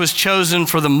Zacharias was chosen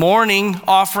for the morning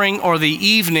offering or the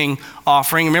evening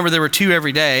offering. Remember, there were two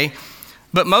every day.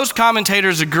 But most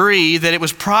commentators agree that it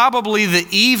was probably the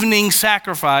evening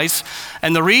sacrifice,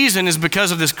 and the reason is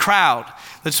because of this crowd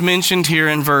that's mentioned here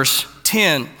in verse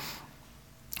 10.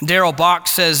 Darrell Bock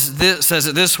says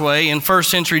it this way: in first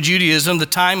century Judaism, the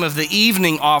time of the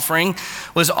evening offering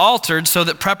was altered so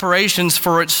that preparations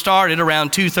for it started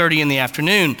around 2:30 in the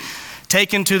afternoon.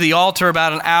 Taken to the altar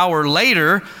about an hour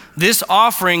later, this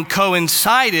offering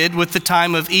coincided with the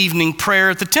time of evening prayer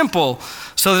at the temple,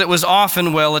 so that it was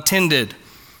often well attended.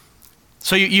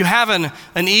 So you have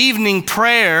an evening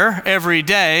prayer every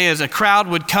day as a crowd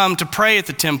would come to pray at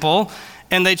the temple,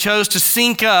 and they chose to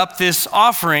sync up this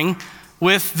offering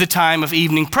with the time of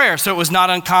evening prayer. So it was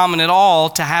not uncommon at all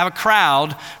to have a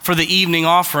crowd for the evening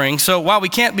offering. So while we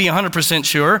can't be 100%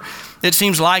 sure, it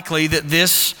seems likely that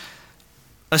this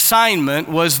assignment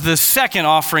was the second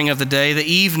offering of the day, the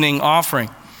evening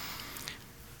offering.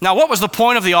 Now, what was the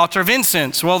point of the altar of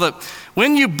incense? Well,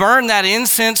 when you burn that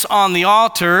incense on the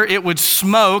altar, it would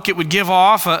smoke, it would give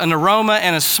off an aroma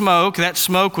and a smoke. That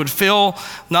smoke would fill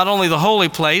not only the holy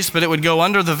place, but it would go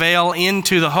under the veil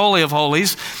into the Holy of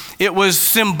Holies. It was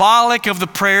symbolic of the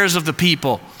prayers of the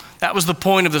people. That was the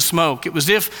point of the smoke. It was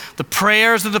if the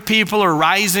prayers of the people are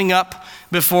rising up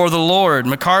before the Lord.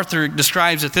 MacArthur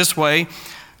describes it this way: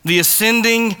 the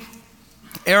ascending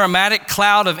aromatic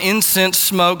cloud of incense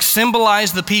smoke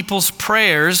symbolized the people's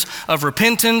prayers of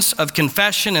repentance, of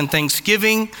confession and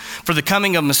thanksgiving for the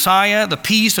coming of Messiah, the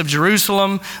peace of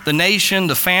Jerusalem, the nation,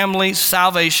 the family,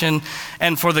 salvation,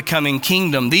 and for the coming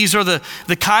kingdom. These are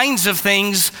the kinds of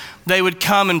things they would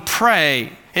come and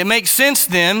pray. It makes sense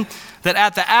then that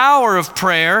at the hour of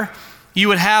prayer, you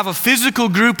would have a physical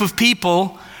group of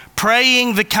people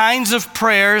praying the kinds of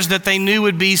prayers that they knew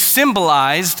would be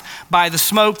symbolized by the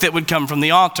smoke that would come from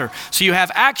the altar. So you have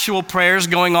actual prayers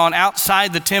going on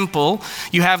outside the temple.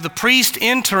 You have the priest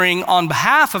entering on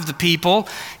behalf of the people.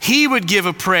 He would give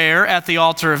a prayer at the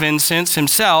altar of incense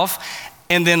himself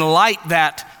and then light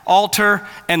that altar,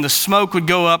 and the smoke would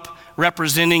go up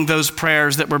representing those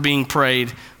prayers that were being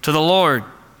prayed to the Lord.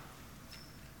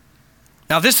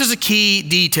 Now, this is a key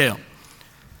detail.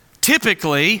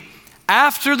 Typically,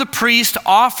 after the priest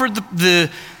offered the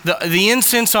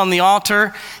incense on the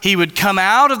altar, he would come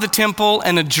out of the temple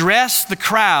and address the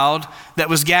crowd that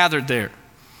was gathered there.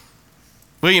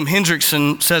 William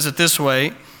Hendrickson says it this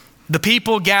way: the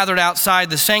people gathered outside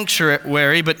the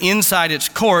sanctuary, but inside its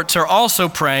courts, are also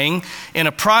praying in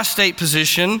a prostrate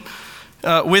position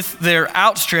with their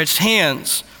outstretched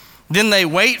hands. Then they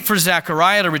wait for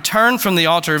Zechariah to return from the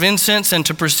altar of incense and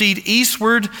to proceed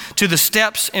eastward to the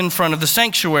steps in front of the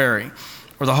sanctuary,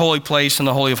 where the holy place and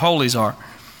the Holy of Holies are.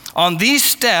 On these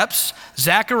steps,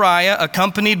 Zechariah,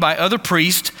 accompanied by other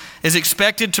priests, is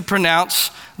expected to pronounce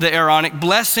the Aaronic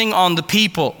blessing on the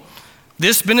people.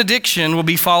 This benediction will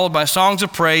be followed by songs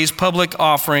of praise, public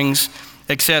offerings,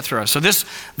 etc. So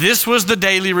this was the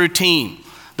daily routine.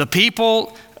 The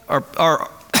people are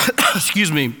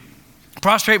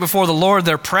prostrate before the Lord.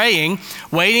 They're praying,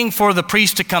 waiting for the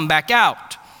priest to come back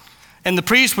out. And the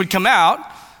priest would come out,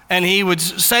 and he would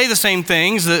say the same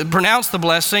things, pronounce the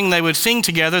blessing, they would sing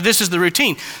together. This is the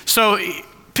routine. So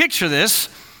picture this.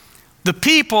 The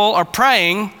people are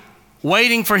praying,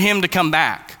 waiting for him to come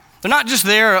back. They're not just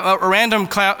there, a random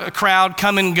crowd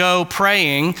come and go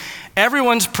praying.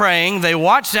 Everyone's praying. They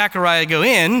watch Zechariah go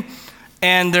in,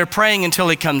 and they're praying until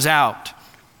he comes out.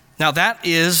 Now that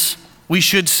is, we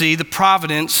should see, the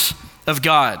providence of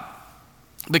God.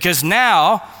 Because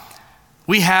now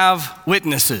we have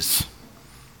witnesses,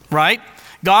 right?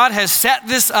 God has set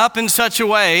this up in such a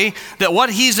way that what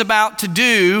he's about to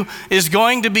do is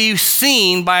going to be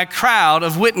seen by a crowd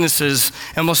of witnesses.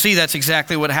 And we'll see that's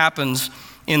exactly what happens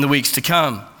in the weeks to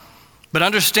come. But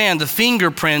understand, the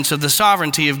fingerprints of the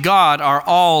sovereignty of God are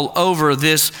all over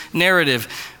this narrative.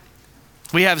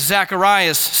 We have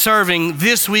Zacharias serving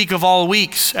this week of all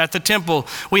weeks at the temple.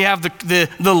 We have the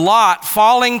lot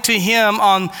falling to him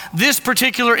on this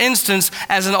particular instance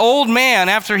as an old man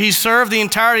after he served the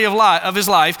entirety of his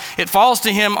life. It falls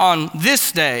to him on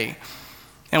this day.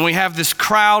 And we have this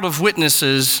crowd of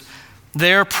witnesses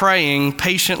there praying,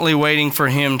 patiently waiting for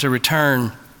him to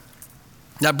return.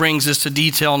 That brings us to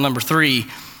detail number 3,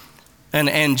 an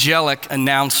angelic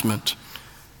announcement.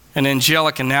 An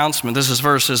angelic announcement. This is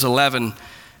verses 11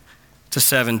 to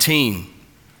 17.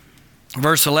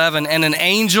 Verse 11, and an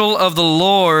angel of the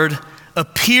Lord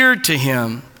appeared to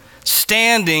him,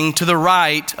 standing to the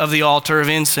right of the altar of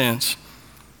incense.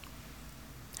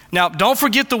 Now, don't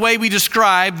forget the way we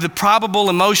describe the probable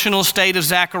emotional state of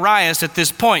Zacharias at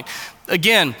this point.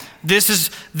 Again, this is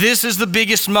the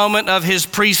biggest moment of his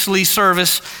priestly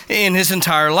service in his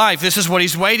entire life. This is what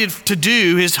he's waited to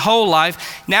do his whole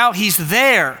life. Now he's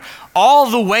there. All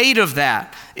the weight of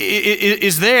that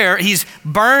is there. He's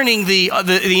burning the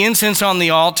incense on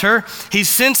the altar. He's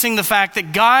sensing the fact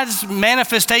that God's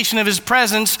manifestation of his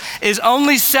presence is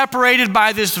only separated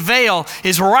by this veil,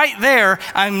 is right there.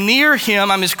 I'm near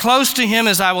him. I'm as close to him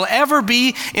as I will ever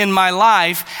be in my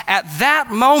life. At that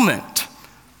moment,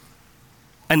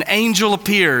 an angel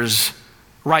appears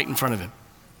right in front of him.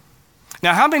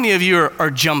 Now, how many of you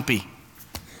are jumpy?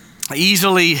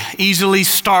 Easily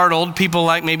startled. People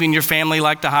like maybe in your family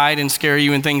like to hide and scare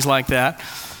you and things like that.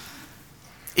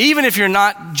 Even if you're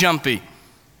not jumpy,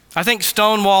 I think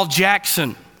Stonewall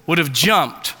Jackson would have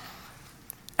jumped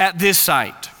at this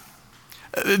sight.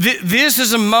 This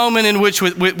is a moment in which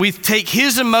we take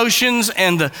his emotions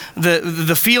and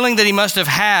the feeling that he must have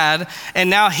had, and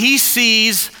now he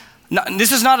sees.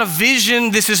 This is not a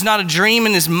vision. This is not a dream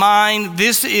in his mind.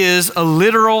 This is a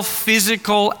literal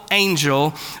physical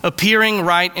angel appearing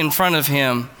right in front of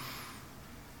him.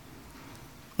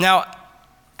 Now,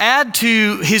 add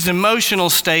to his emotional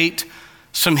state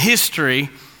some history,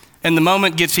 and the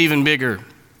moment gets even bigger.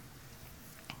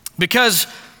 Because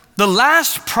the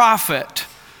last prophet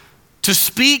to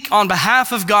speak on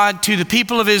behalf of God to the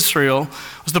people of Israel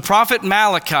was the prophet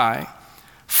Malachi,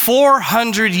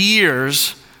 400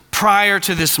 years prior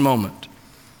to this moment.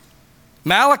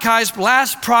 Malachi's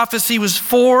last prophecy was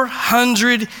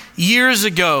 400 years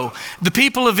ago. The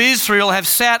people of Israel have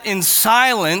sat in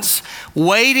silence,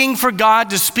 waiting for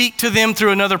God to speak to them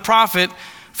through another prophet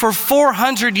for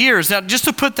 400 years. Now, just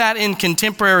to put that in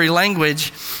contemporary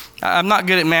language, I'm not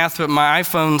good at math, but my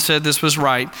iPhone said this was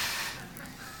right.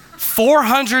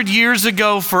 400 years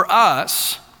ago for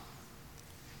us,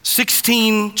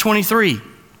 1623.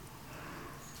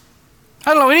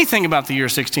 I don't know anything about the year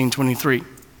 1623.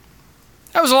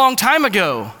 That was a long time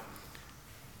ago.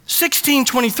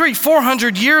 1623,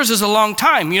 400 years is a long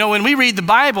time. You know, when we read the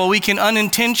Bible, we can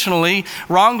unintentionally,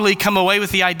 wrongly come away with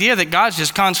the idea that God's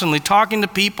just constantly talking to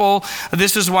people.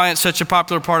 This is why it's such a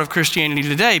popular part of Christianity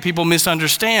today. People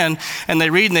misunderstand, and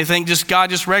they read and they think God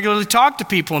just regularly talked to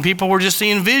people, and people were just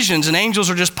seeing visions, and angels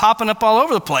are just popping up all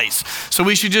over the place. So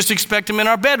we should just expect them in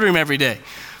our bedroom every day.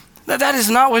 That is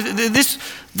not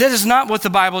what the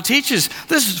Bible teaches.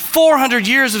 This is 400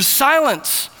 years of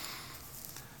silence.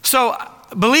 So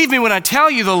believe me when I tell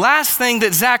you, the last thing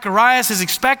that Zacharias is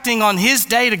expecting on his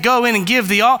day to go in and give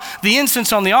the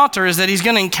incense on the altar is that he's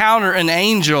going to encounter an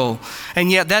angel.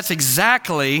 And yet that's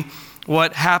exactly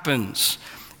what happens.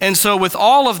 And so with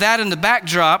all of that in the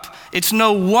backdrop, it's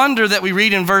no wonder that we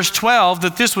read in verse 12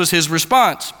 that this was his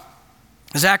response.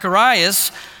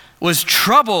 Zacharias was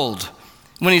troubled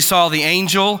when he saw the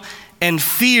angel, and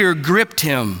fear gripped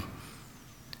him.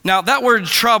 Now, that word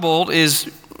troubled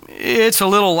it's a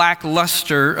little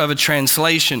lackluster of a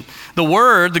translation.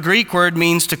 The Greek word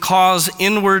means to cause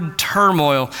inward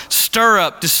turmoil, stir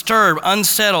up, disturb,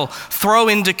 unsettle, throw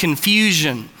into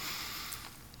confusion.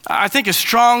 I think a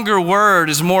stronger word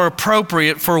is more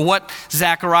appropriate for what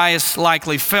Zacharias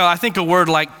likely felt. I think a word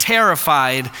like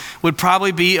terrified would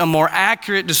probably be a more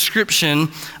accurate description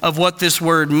of what this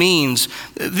word means.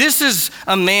 This is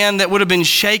a man that would have been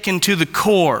shaken to the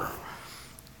core.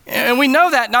 And we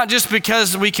know that not just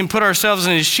because we can put ourselves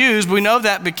in his shoes, but we know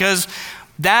that because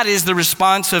that is the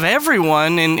response of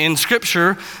everyone in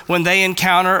Scripture when they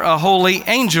encounter a holy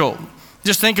angel.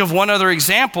 Just think of one other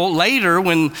example. Later,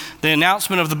 when the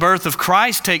announcement of the birth of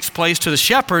Christ takes place to the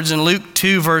shepherds in Luke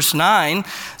 2, verse 9,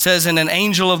 says, and an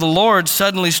angel of the Lord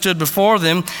suddenly stood before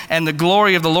them, and the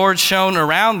glory of the Lord shone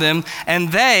around them,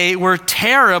 and they were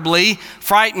terribly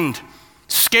frightened.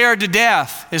 Scared to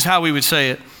death is how we would say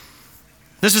it.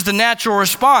 This is the natural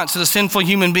response that a sinful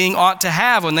human being ought to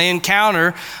have when they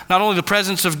encounter not only the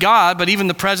presence of God, but even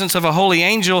the presence of a holy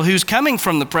angel who's coming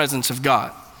from the presence of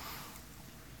God.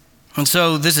 And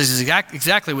so this is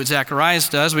exactly what Zacharias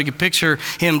does. We can picture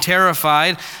him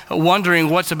terrified, wondering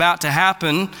what's about to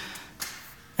happen.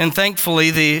 And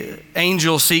thankfully, the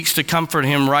angel seeks to comfort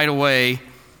him right away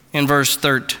in verse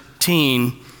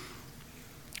 13.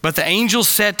 But the angel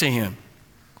said to him,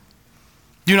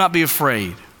 do not be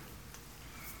afraid.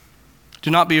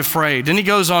 Do not be afraid. Then he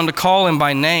goes on to call him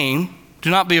by name. Do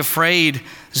not be afraid,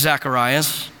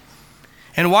 Zacharias.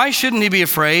 And why shouldn't he be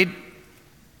afraid?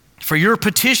 For your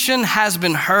petition has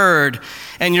been heard,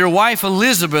 and your wife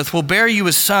Elizabeth will bear you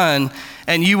a son,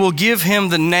 and you will give him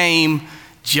the name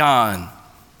John.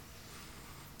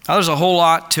 Now, there's a whole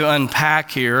lot to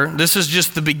unpack here. This is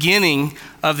just the beginning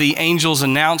of the angel's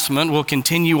announcement. We'll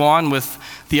continue on with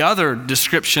the other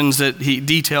descriptions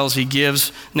details he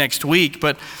gives next week.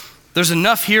 But there's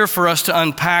enough here for us to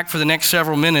unpack for the next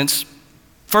several minutes.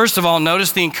 First of all,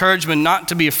 notice the encouragement not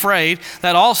to be afraid.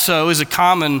 That also is a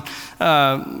common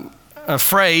a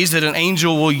phrase that an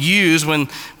angel will use when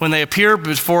they appear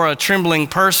before a trembling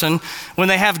person. When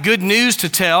they have good news to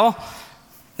tell,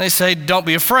 they say, don't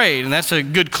be afraid. And that's a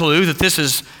good clue that this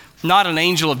is not an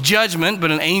angel of judgment,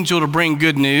 but an angel to bring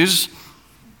good news.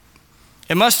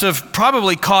 It must have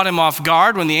probably caught him off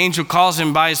guard when the angel calls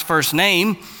him by his first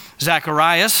name,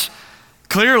 Zacharias.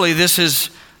 Clearly, this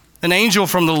is an angel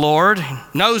from the Lord, he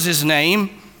knows his name.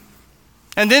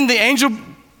 And then the angel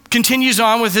continues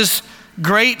on with this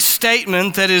great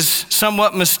statement that is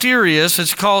somewhat mysterious.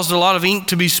 It's caused a lot of ink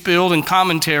to be spilled in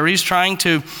commentaries, trying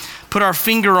to put our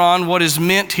finger on what is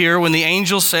meant here when the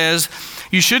angel says,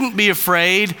 you shouldn't be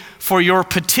afraid, for your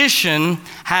petition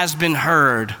has been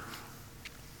heard.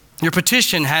 Your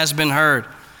petition has been heard.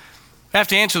 I have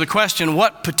to answer the question,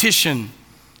 what petition,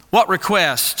 what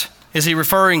request is he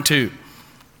referring to?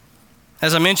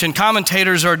 As I mentioned,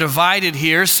 commentators are divided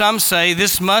here. Some say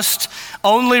this must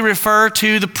only refer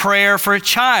to the prayer for a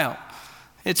child.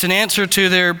 It's an answer to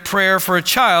their prayer for a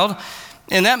child.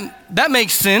 And that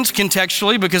makes sense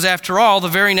contextually, because after all, the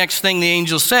very next thing the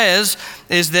angel says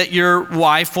is that your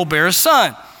wife will bear a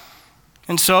son.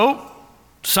 And so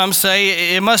some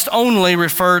say it must only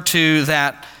refer to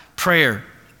that prayer.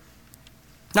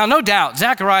 Now, no doubt,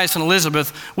 Zacharias and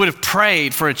Elizabeth would have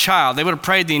prayed for a child. They would have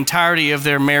prayed the entirety of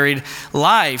their married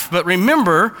life. But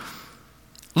remember,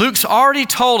 Luke's already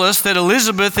told us that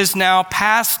Elizabeth is now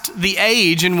past the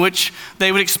age in which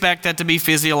they would expect that to be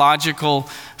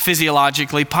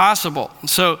physiologically possible.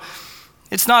 So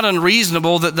it's not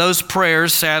unreasonable that those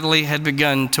prayers sadly had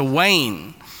begun to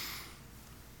wane.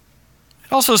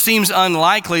 It also seems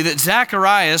unlikely that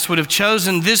Zacharias would have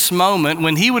chosen this moment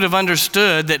when he would have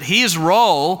understood that his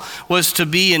role was to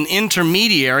be an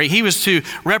intermediary. He was to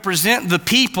represent the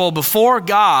people before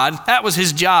God. That was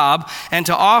his job, and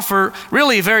to offer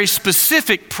really very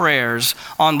specific prayers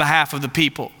on behalf of the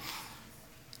people.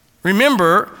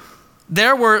 Remember,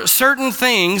 there were certain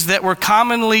things that were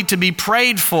commonly to be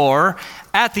prayed for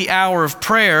at the hour of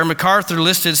prayer. MacArthur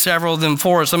listed several of them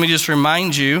for us. Let me just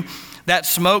remind you. That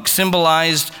smoke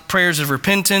symbolized prayers of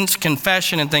repentance,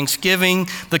 confession, and thanksgiving,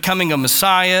 the coming of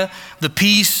Messiah, the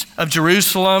peace of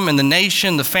Jerusalem and the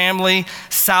nation, the family,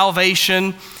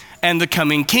 salvation, and the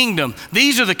coming kingdom.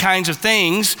 These are the kinds of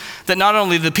things that not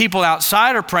only the people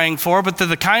outside are praying for, but they're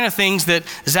the kind of things that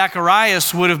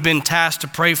Zacharias would have been tasked to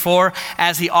pray for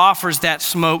as he offers that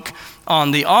smoke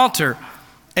on the altar.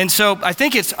 And so I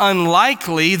think it's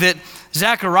unlikely that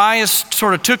Zacharias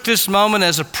sort of took this moment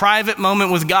as a private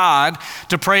moment with God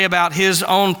to pray about his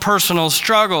own personal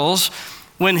struggles,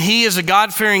 when he, as a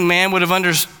God-fearing man, would have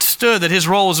understood that his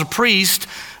role as a priest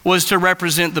was to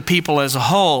represent the people as a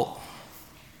whole.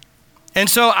 And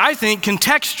so I think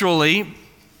contextually,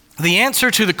 the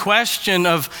answer to the question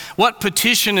of what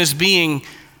petition is being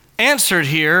answered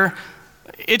here,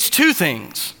 it's two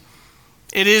things.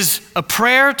 It is a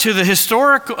prayer to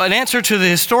an answer to the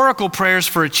historical prayers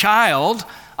for a child,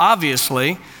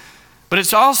 obviously, but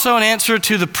it's also an answer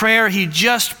to the prayer he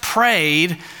just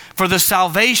prayed for the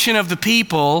salvation of the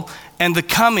people and the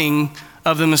coming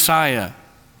of the Messiah.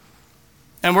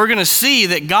 And we're going to see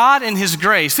that God in his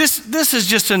grace, this is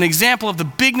just an example of the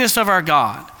bigness of our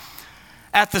God.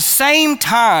 At the same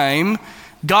time,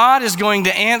 God is going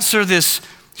to answer this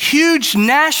huge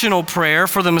national prayer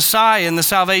for the Messiah and the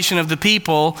salvation of the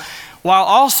people, while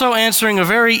also answering a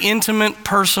very intimate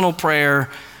personal prayer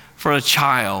for a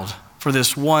child, for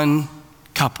this one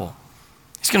couple.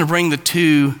 He's going to bring the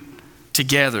two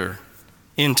together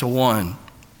into one.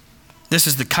 This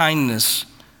is the kindness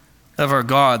of our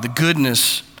God, the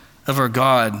goodness of our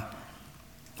God.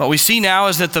 What we see now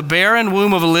is that the barren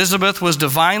womb of Elizabeth was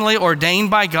divinely ordained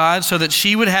by God so that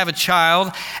she would have a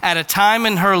child at a time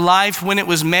in her life when it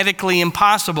was medically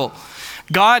impossible.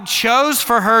 God chose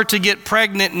for her to get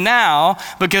pregnant now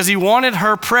because he wanted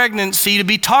her pregnancy to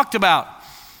be talked about.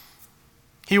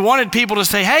 He wanted people to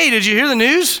say, hey, did you hear the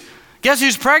news? Guess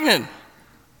who's pregnant?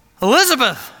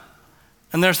 Elizabeth.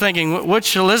 And they're thinking,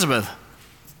 which Elizabeth?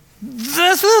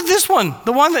 This one,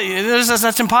 the one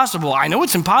that's impossible. I know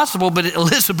it's impossible, but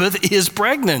Elizabeth is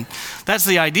pregnant. That's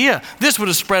the idea. This would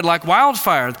have spread like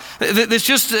wildfire. It's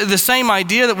just the same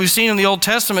idea that we've seen in the Old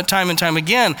Testament time and time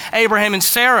again. Abraham and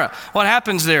Sarah, what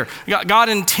happens there? God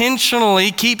intentionally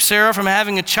keeps Sarah from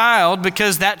having a child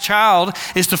because that child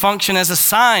is to function as a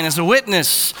sign, as a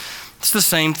witness. It's the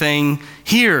same thing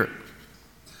here.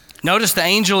 Notice the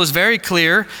angel is very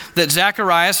clear that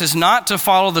Zacharias is not to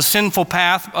follow the sinful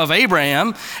path of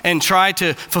Abraham and try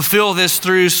to fulfill this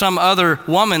through some other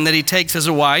woman that he takes as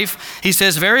a wife. He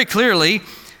says very clearly,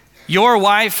 your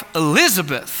wife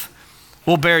Elizabeth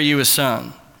will bear you a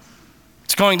son.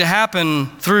 It's going to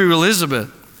happen through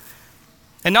Elizabeth.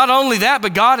 And not only that,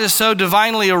 but God has so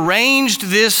divinely arranged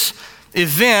this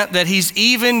event that he's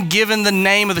even given the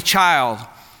name of the child,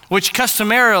 which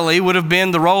customarily would have been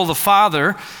the role of the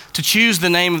father to choose the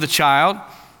name of the child.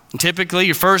 And typically,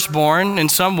 your firstborn in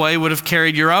some way would have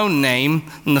carried your own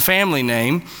name and the family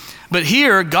name. But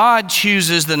here, God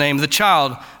chooses the name of the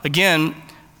child. Again,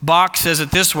 Bach says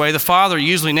it this way: the father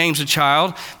usually names a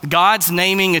child. God's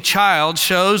naming a child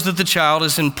shows that the child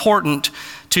is important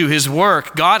to his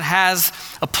work. God has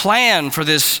a plan for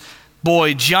this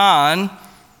boy, John,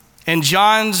 and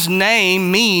John's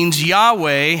name means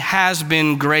Yahweh has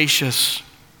been gracious.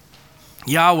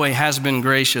 Yahweh has been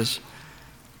gracious.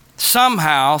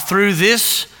 Somehow, through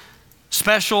this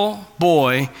special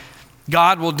boy,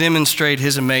 God will demonstrate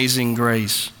his amazing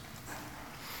grace.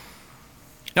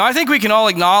 Now, I think we can all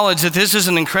acknowledge that this is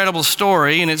an incredible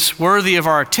story and it's worthy of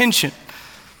our attention.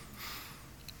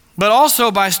 But also,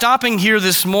 by stopping here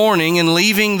this morning and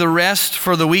leaving the rest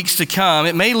for the weeks to come,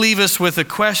 it may leave us with a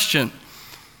question,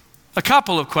 a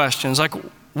couple of questions, like,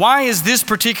 why is this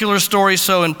particular story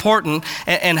so important?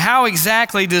 And how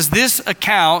exactly does this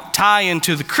account tie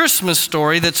into the Christmas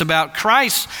story that's about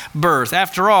Christ's birth?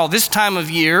 After all, this time of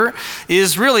year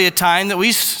is really a time that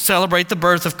we celebrate the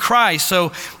birth of Christ.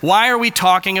 So why are we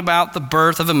talking about the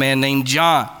birth of a man named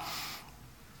John?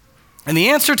 And the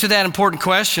answer to that important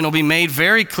question will be made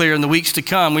very clear in the weeks to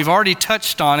come. We've already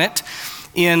touched on it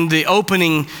in the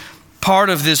opening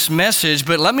part of this message,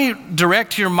 but let me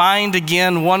direct your mind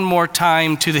again one more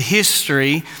time to the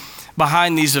history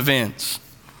behind these events.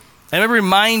 And let me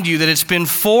remind you that it's been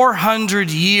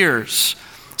 400 years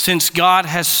since God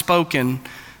has spoken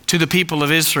to the people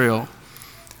of Israel.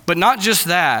 But not just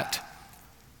that.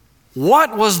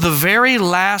 What was the very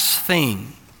last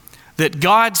thing that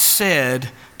God said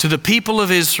to the people of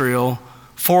Israel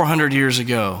 400 years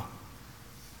ago?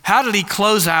 How did he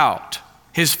close out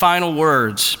his final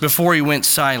words before he went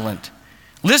silent?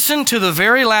 Listen to the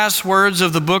very last words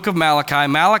of the book of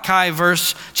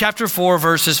Malachi, chapter 4,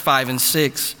 verses 5 and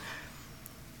 6.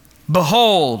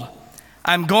 Behold,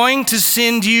 I'm going to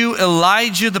send you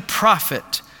Elijah the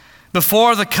prophet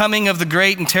before the coming of the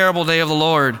great and terrible day of the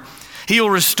Lord. He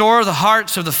will restore the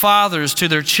hearts of the fathers to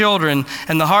their children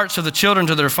and the hearts of the children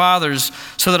to their fathers,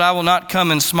 so that I will not come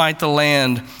and smite the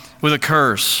land with a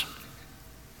curse.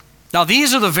 Now,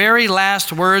 these are the very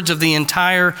last words of the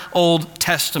entire Old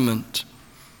Testament.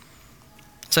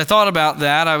 As I thought about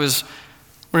that, I was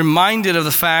reminded of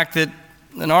the fact that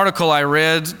an article I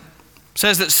read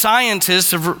says that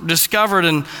scientists have discovered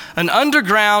an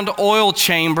underground oil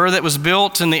chamber that was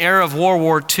built in the era of World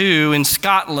War II in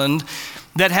Scotland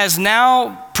that has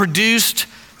now produced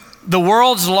the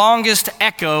world's longest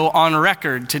echo on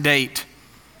record to date.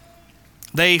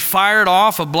 They fired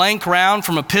off a blank round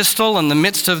from a pistol in the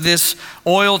midst of this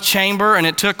oil chamber, and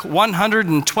it took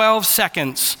 112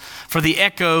 seconds for the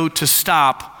echo to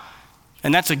stop.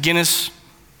 And that's a Guinness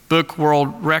Book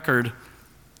World Record.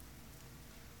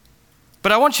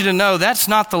 But I want you to know that's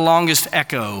not the longest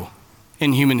echo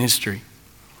in human history.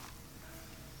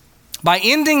 By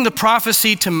ending the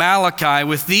prophecy to Malachi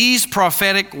with these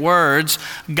prophetic words,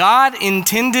 God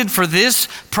intended for this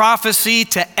prophecy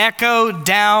to echo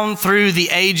down through the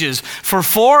ages. For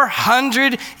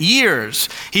 400 years,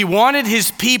 he wanted his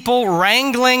people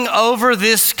wrangling over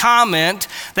this comment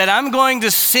that I'm going to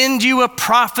send you a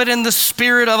prophet in the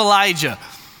spirit of Elijah.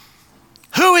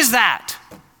 Who is that?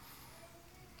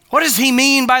 What does he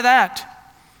mean by that?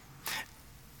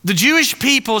 The Jewish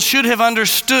people should have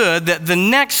understood that the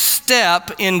next step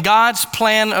in God's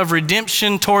plan of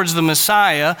redemption towards the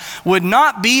Messiah would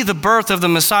not be the birth of the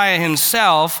Messiah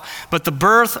himself, but the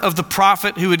birth of the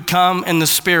prophet who would come in the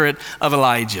spirit of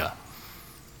Elijah.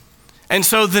 And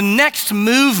so the next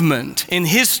movement in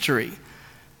history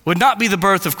would not be the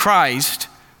birth of Christ,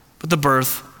 but the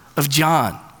birth of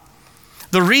John.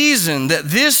 The reason that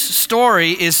this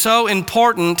story is so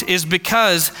important is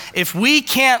because if we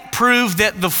can't prove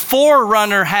that the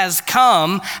forerunner has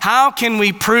come, how can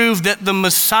we prove that the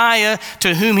Messiah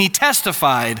to whom he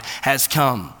testified has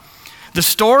come? The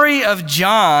story of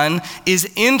John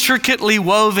is intricately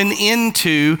woven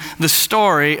into the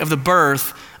story of the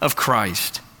birth of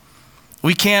Christ.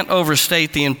 We can't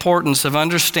overstate the importance of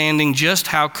understanding just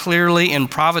how clearly and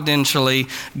providentially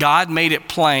God made it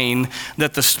plain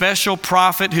that the special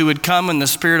prophet who would come in the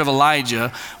spirit of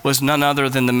Elijah was none other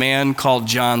than the man called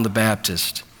John the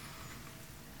Baptist.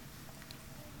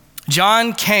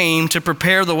 John came to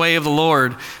prepare the way of the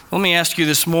Lord. Let me ask you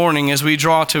this morning as we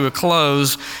draw to a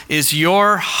close, is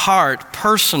your heart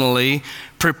personally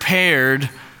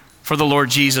prepared for the Lord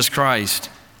Jesus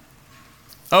Christ?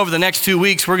 Over the next 2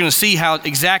 weeks, we're going to see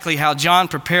exactly how John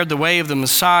prepared the way of the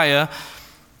Messiah.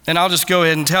 And I'll just go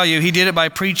ahead and tell you, he did it by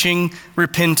preaching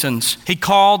repentance. He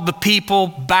called the people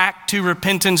back to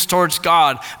repentance towards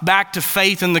God, back to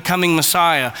faith in the coming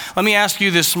Messiah. Let me ask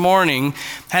you this morning,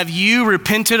 have you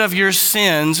repented of your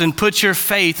sins and put your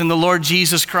faith in the Lord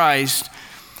Jesus Christ?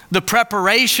 The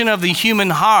preparation of the human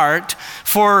heart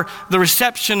for the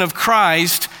reception of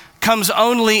Christ comes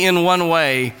only in one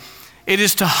way. It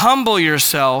is to humble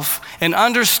yourself and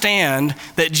understand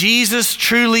that Jesus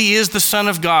truly is the Son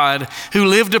of God who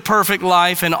lived a perfect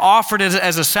life and offered it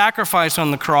as a sacrifice on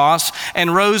the cross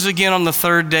and rose again on the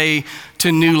third day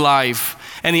to new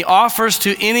life. And he offers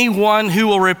to anyone who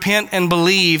will repent and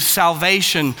believe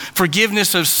salvation,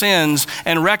 forgiveness of sins,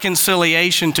 and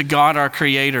reconciliation to God our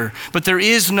Creator. But there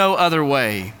is no other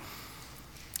way.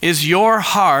 Is your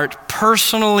heart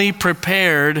personally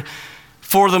prepared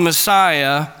for the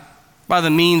Messiah by the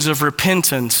means of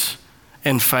repentance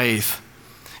and faith?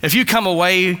 If you come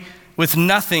away with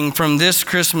nothing from this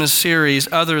Christmas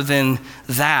series other than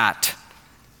that,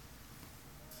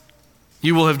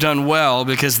 you will have done well,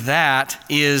 because that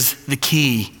is the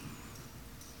key.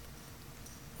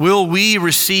 Will we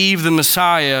receive the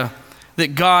Messiah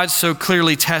that God so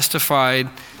clearly testified,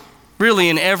 really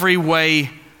in every way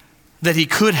that he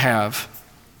could have,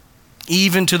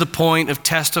 even to the point of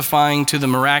testifying to the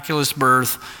miraculous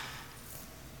birth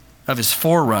of his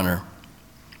forerunner?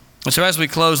 And so as we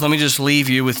close, let me just leave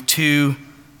you with 2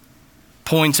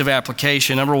 points of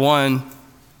application. Number 1,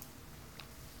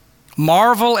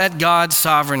 marvel at God's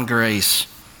sovereign grace.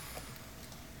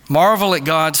 Marvel at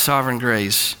God's sovereign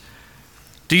grace.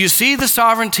 Do you see the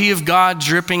sovereignty of God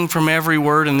dripping from every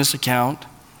word in this account?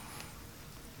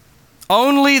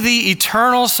 Only the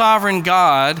eternal sovereign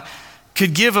God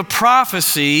could give a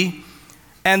prophecy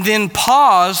and then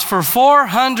pause for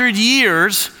 400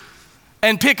 years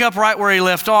and pick up right where he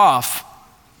left off.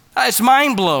 It's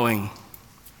mind-blowing.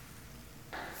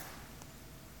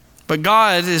 But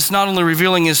God is not only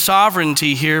revealing his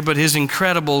sovereignty here, but his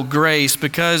incredible grace,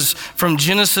 because from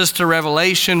Genesis to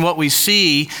Revelation, what we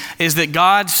see is that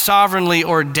God sovereignly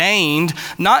ordained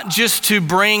not just to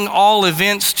bring all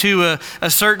events to a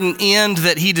certain end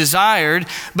that he desired,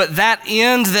 but that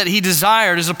end that he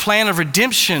desired is a plan of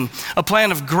redemption, a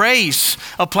plan of grace,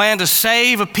 a plan to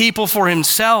save a people for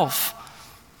himself.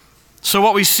 So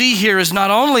what we see here is not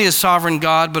only a sovereign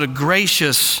God, but a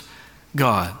gracious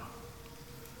God.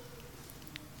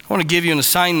 I want to give you an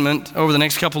assignment over the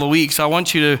next couple of weeks. I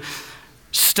want you to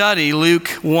study Luke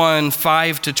 1,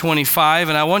 5 to 25,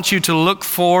 and I want you to look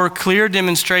for clear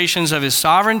demonstrations of his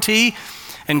sovereignty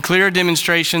and clear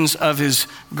demonstrations of his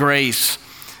grace.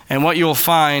 And what you'll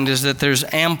find is that there's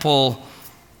ample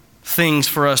things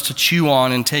for us to chew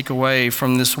on and take away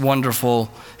from this wonderful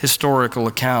historical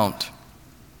account.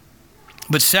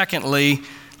 But secondly,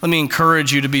 let me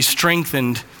encourage you to be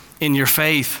strengthened in your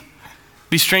faith.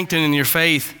 Be strengthened in your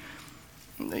faith.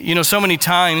 You know, so many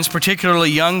times,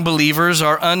 particularly young believers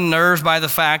are unnerved by the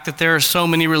fact that there are so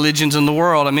many religions in the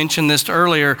world. I mentioned this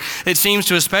earlier. It seems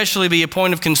to especially be a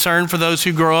point of concern for those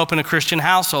who grow up in a Christian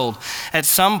household. At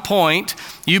some point,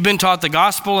 you've been taught the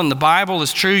gospel and the Bible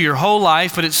is true your whole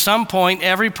life, but at some point,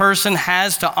 every person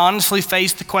has to honestly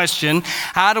face the question,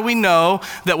 how do we know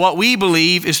that what we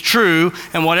believe is true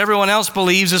and what everyone else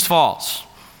believes is false?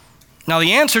 Now,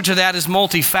 the answer to that is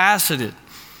multifaceted.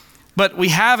 But we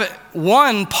have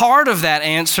one part of that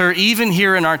answer even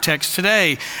here in our text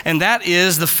today, and that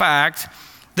is the fact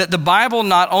that the Bible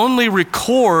not only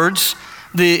records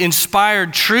the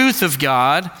inspired truth of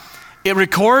God, it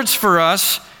records for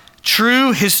us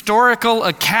true historical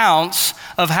accounts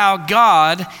of how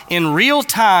God, in real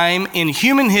time in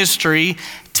human history,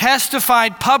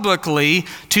 testified publicly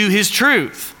to his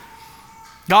truth.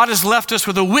 God has left us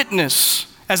with a witness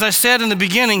As I said in the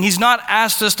beginning, he's not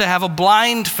asked us to have a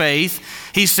blind faith.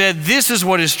 He said, this is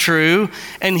what is true,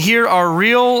 and here are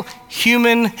real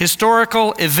human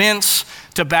historical events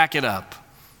to back it up.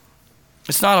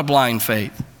 It's not a blind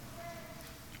faith.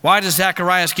 Why does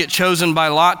Zacharias get chosen by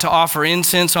Lot to offer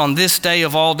incense on this day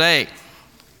of all day?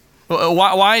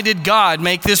 Why did God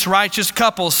make this righteous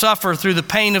couple suffer through the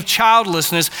pain of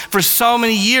childlessness for so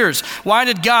many years? Why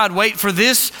did God wait for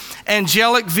this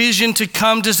angelic vision to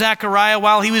come to Zechariah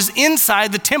while he was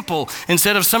inside the temple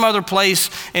instead of some other place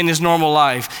in his normal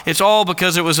life? It's all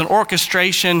because it was an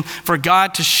orchestration for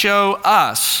God to show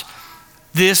us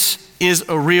this is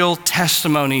a real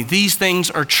testimony. These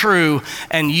things are true,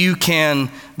 and you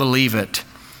can believe it.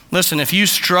 Listen, if you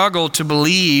struggle to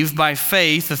believe by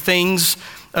faith the things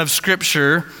of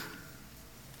Scripture,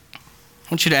 I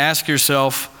want you to ask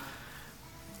yourself,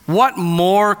 what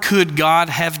more could God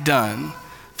have done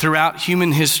throughout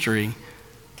human history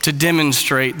to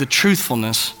demonstrate the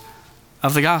truthfulness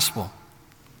of the gospel?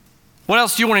 What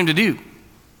else do you want him to do? Do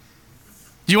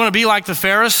you want to be like the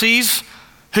Pharisees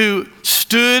who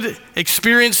stood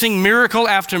experiencing miracle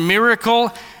after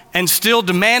miracle and still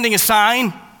demanding a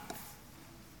sign?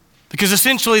 Because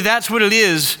essentially that's what it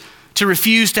is to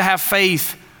refuse to have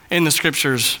faith in the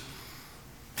Scriptures.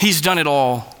 He's done it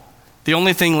all. The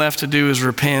only thing left to do is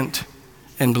repent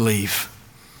and believe.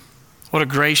 What a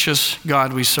gracious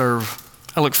God we serve.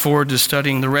 I look forward to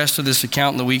studying the rest of this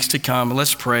account in the weeks to come.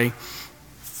 Let's pray.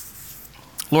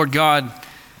 Lord God,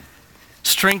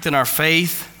 strengthen our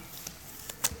faith.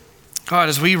 God,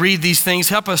 as we read these things,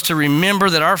 help us to remember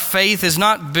that our faith is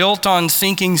not built on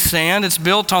sinking sand. It's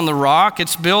built on the rock.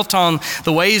 It's built on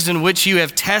the ways in which you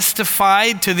have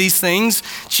testified to these things,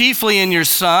 chiefly in your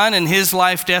Son and his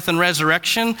life, death, and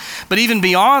resurrection. But even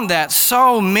beyond that,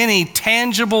 so many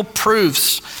tangible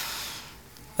proofs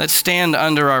that stand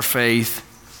under our faith.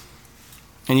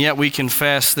 And yet we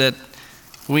confess that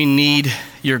we need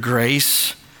your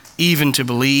grace even to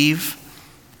believe.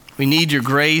 We need your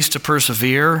grace to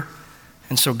persevere.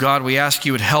 And so, God, we ask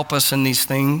you would help us in these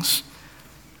things.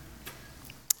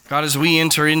 God, as we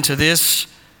enter into this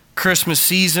Christmas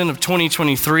season of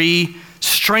 2023,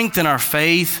 strengthen our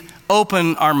faith,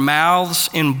 open our mouths,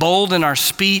 embolden our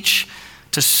speech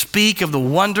to speak of the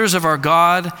wonders of our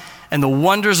God and the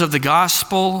wonders of the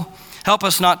gospel. Help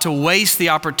us not to waste the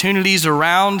opportunities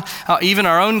around even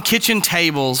our own kitchen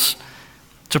tables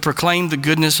to proclaim the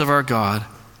goodness of our God.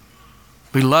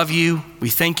 We love you. We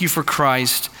thank you for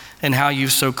Christ and how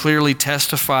you've so clearly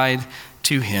testified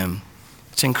to him.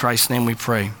 It's in Christ's name we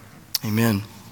pray. Amen.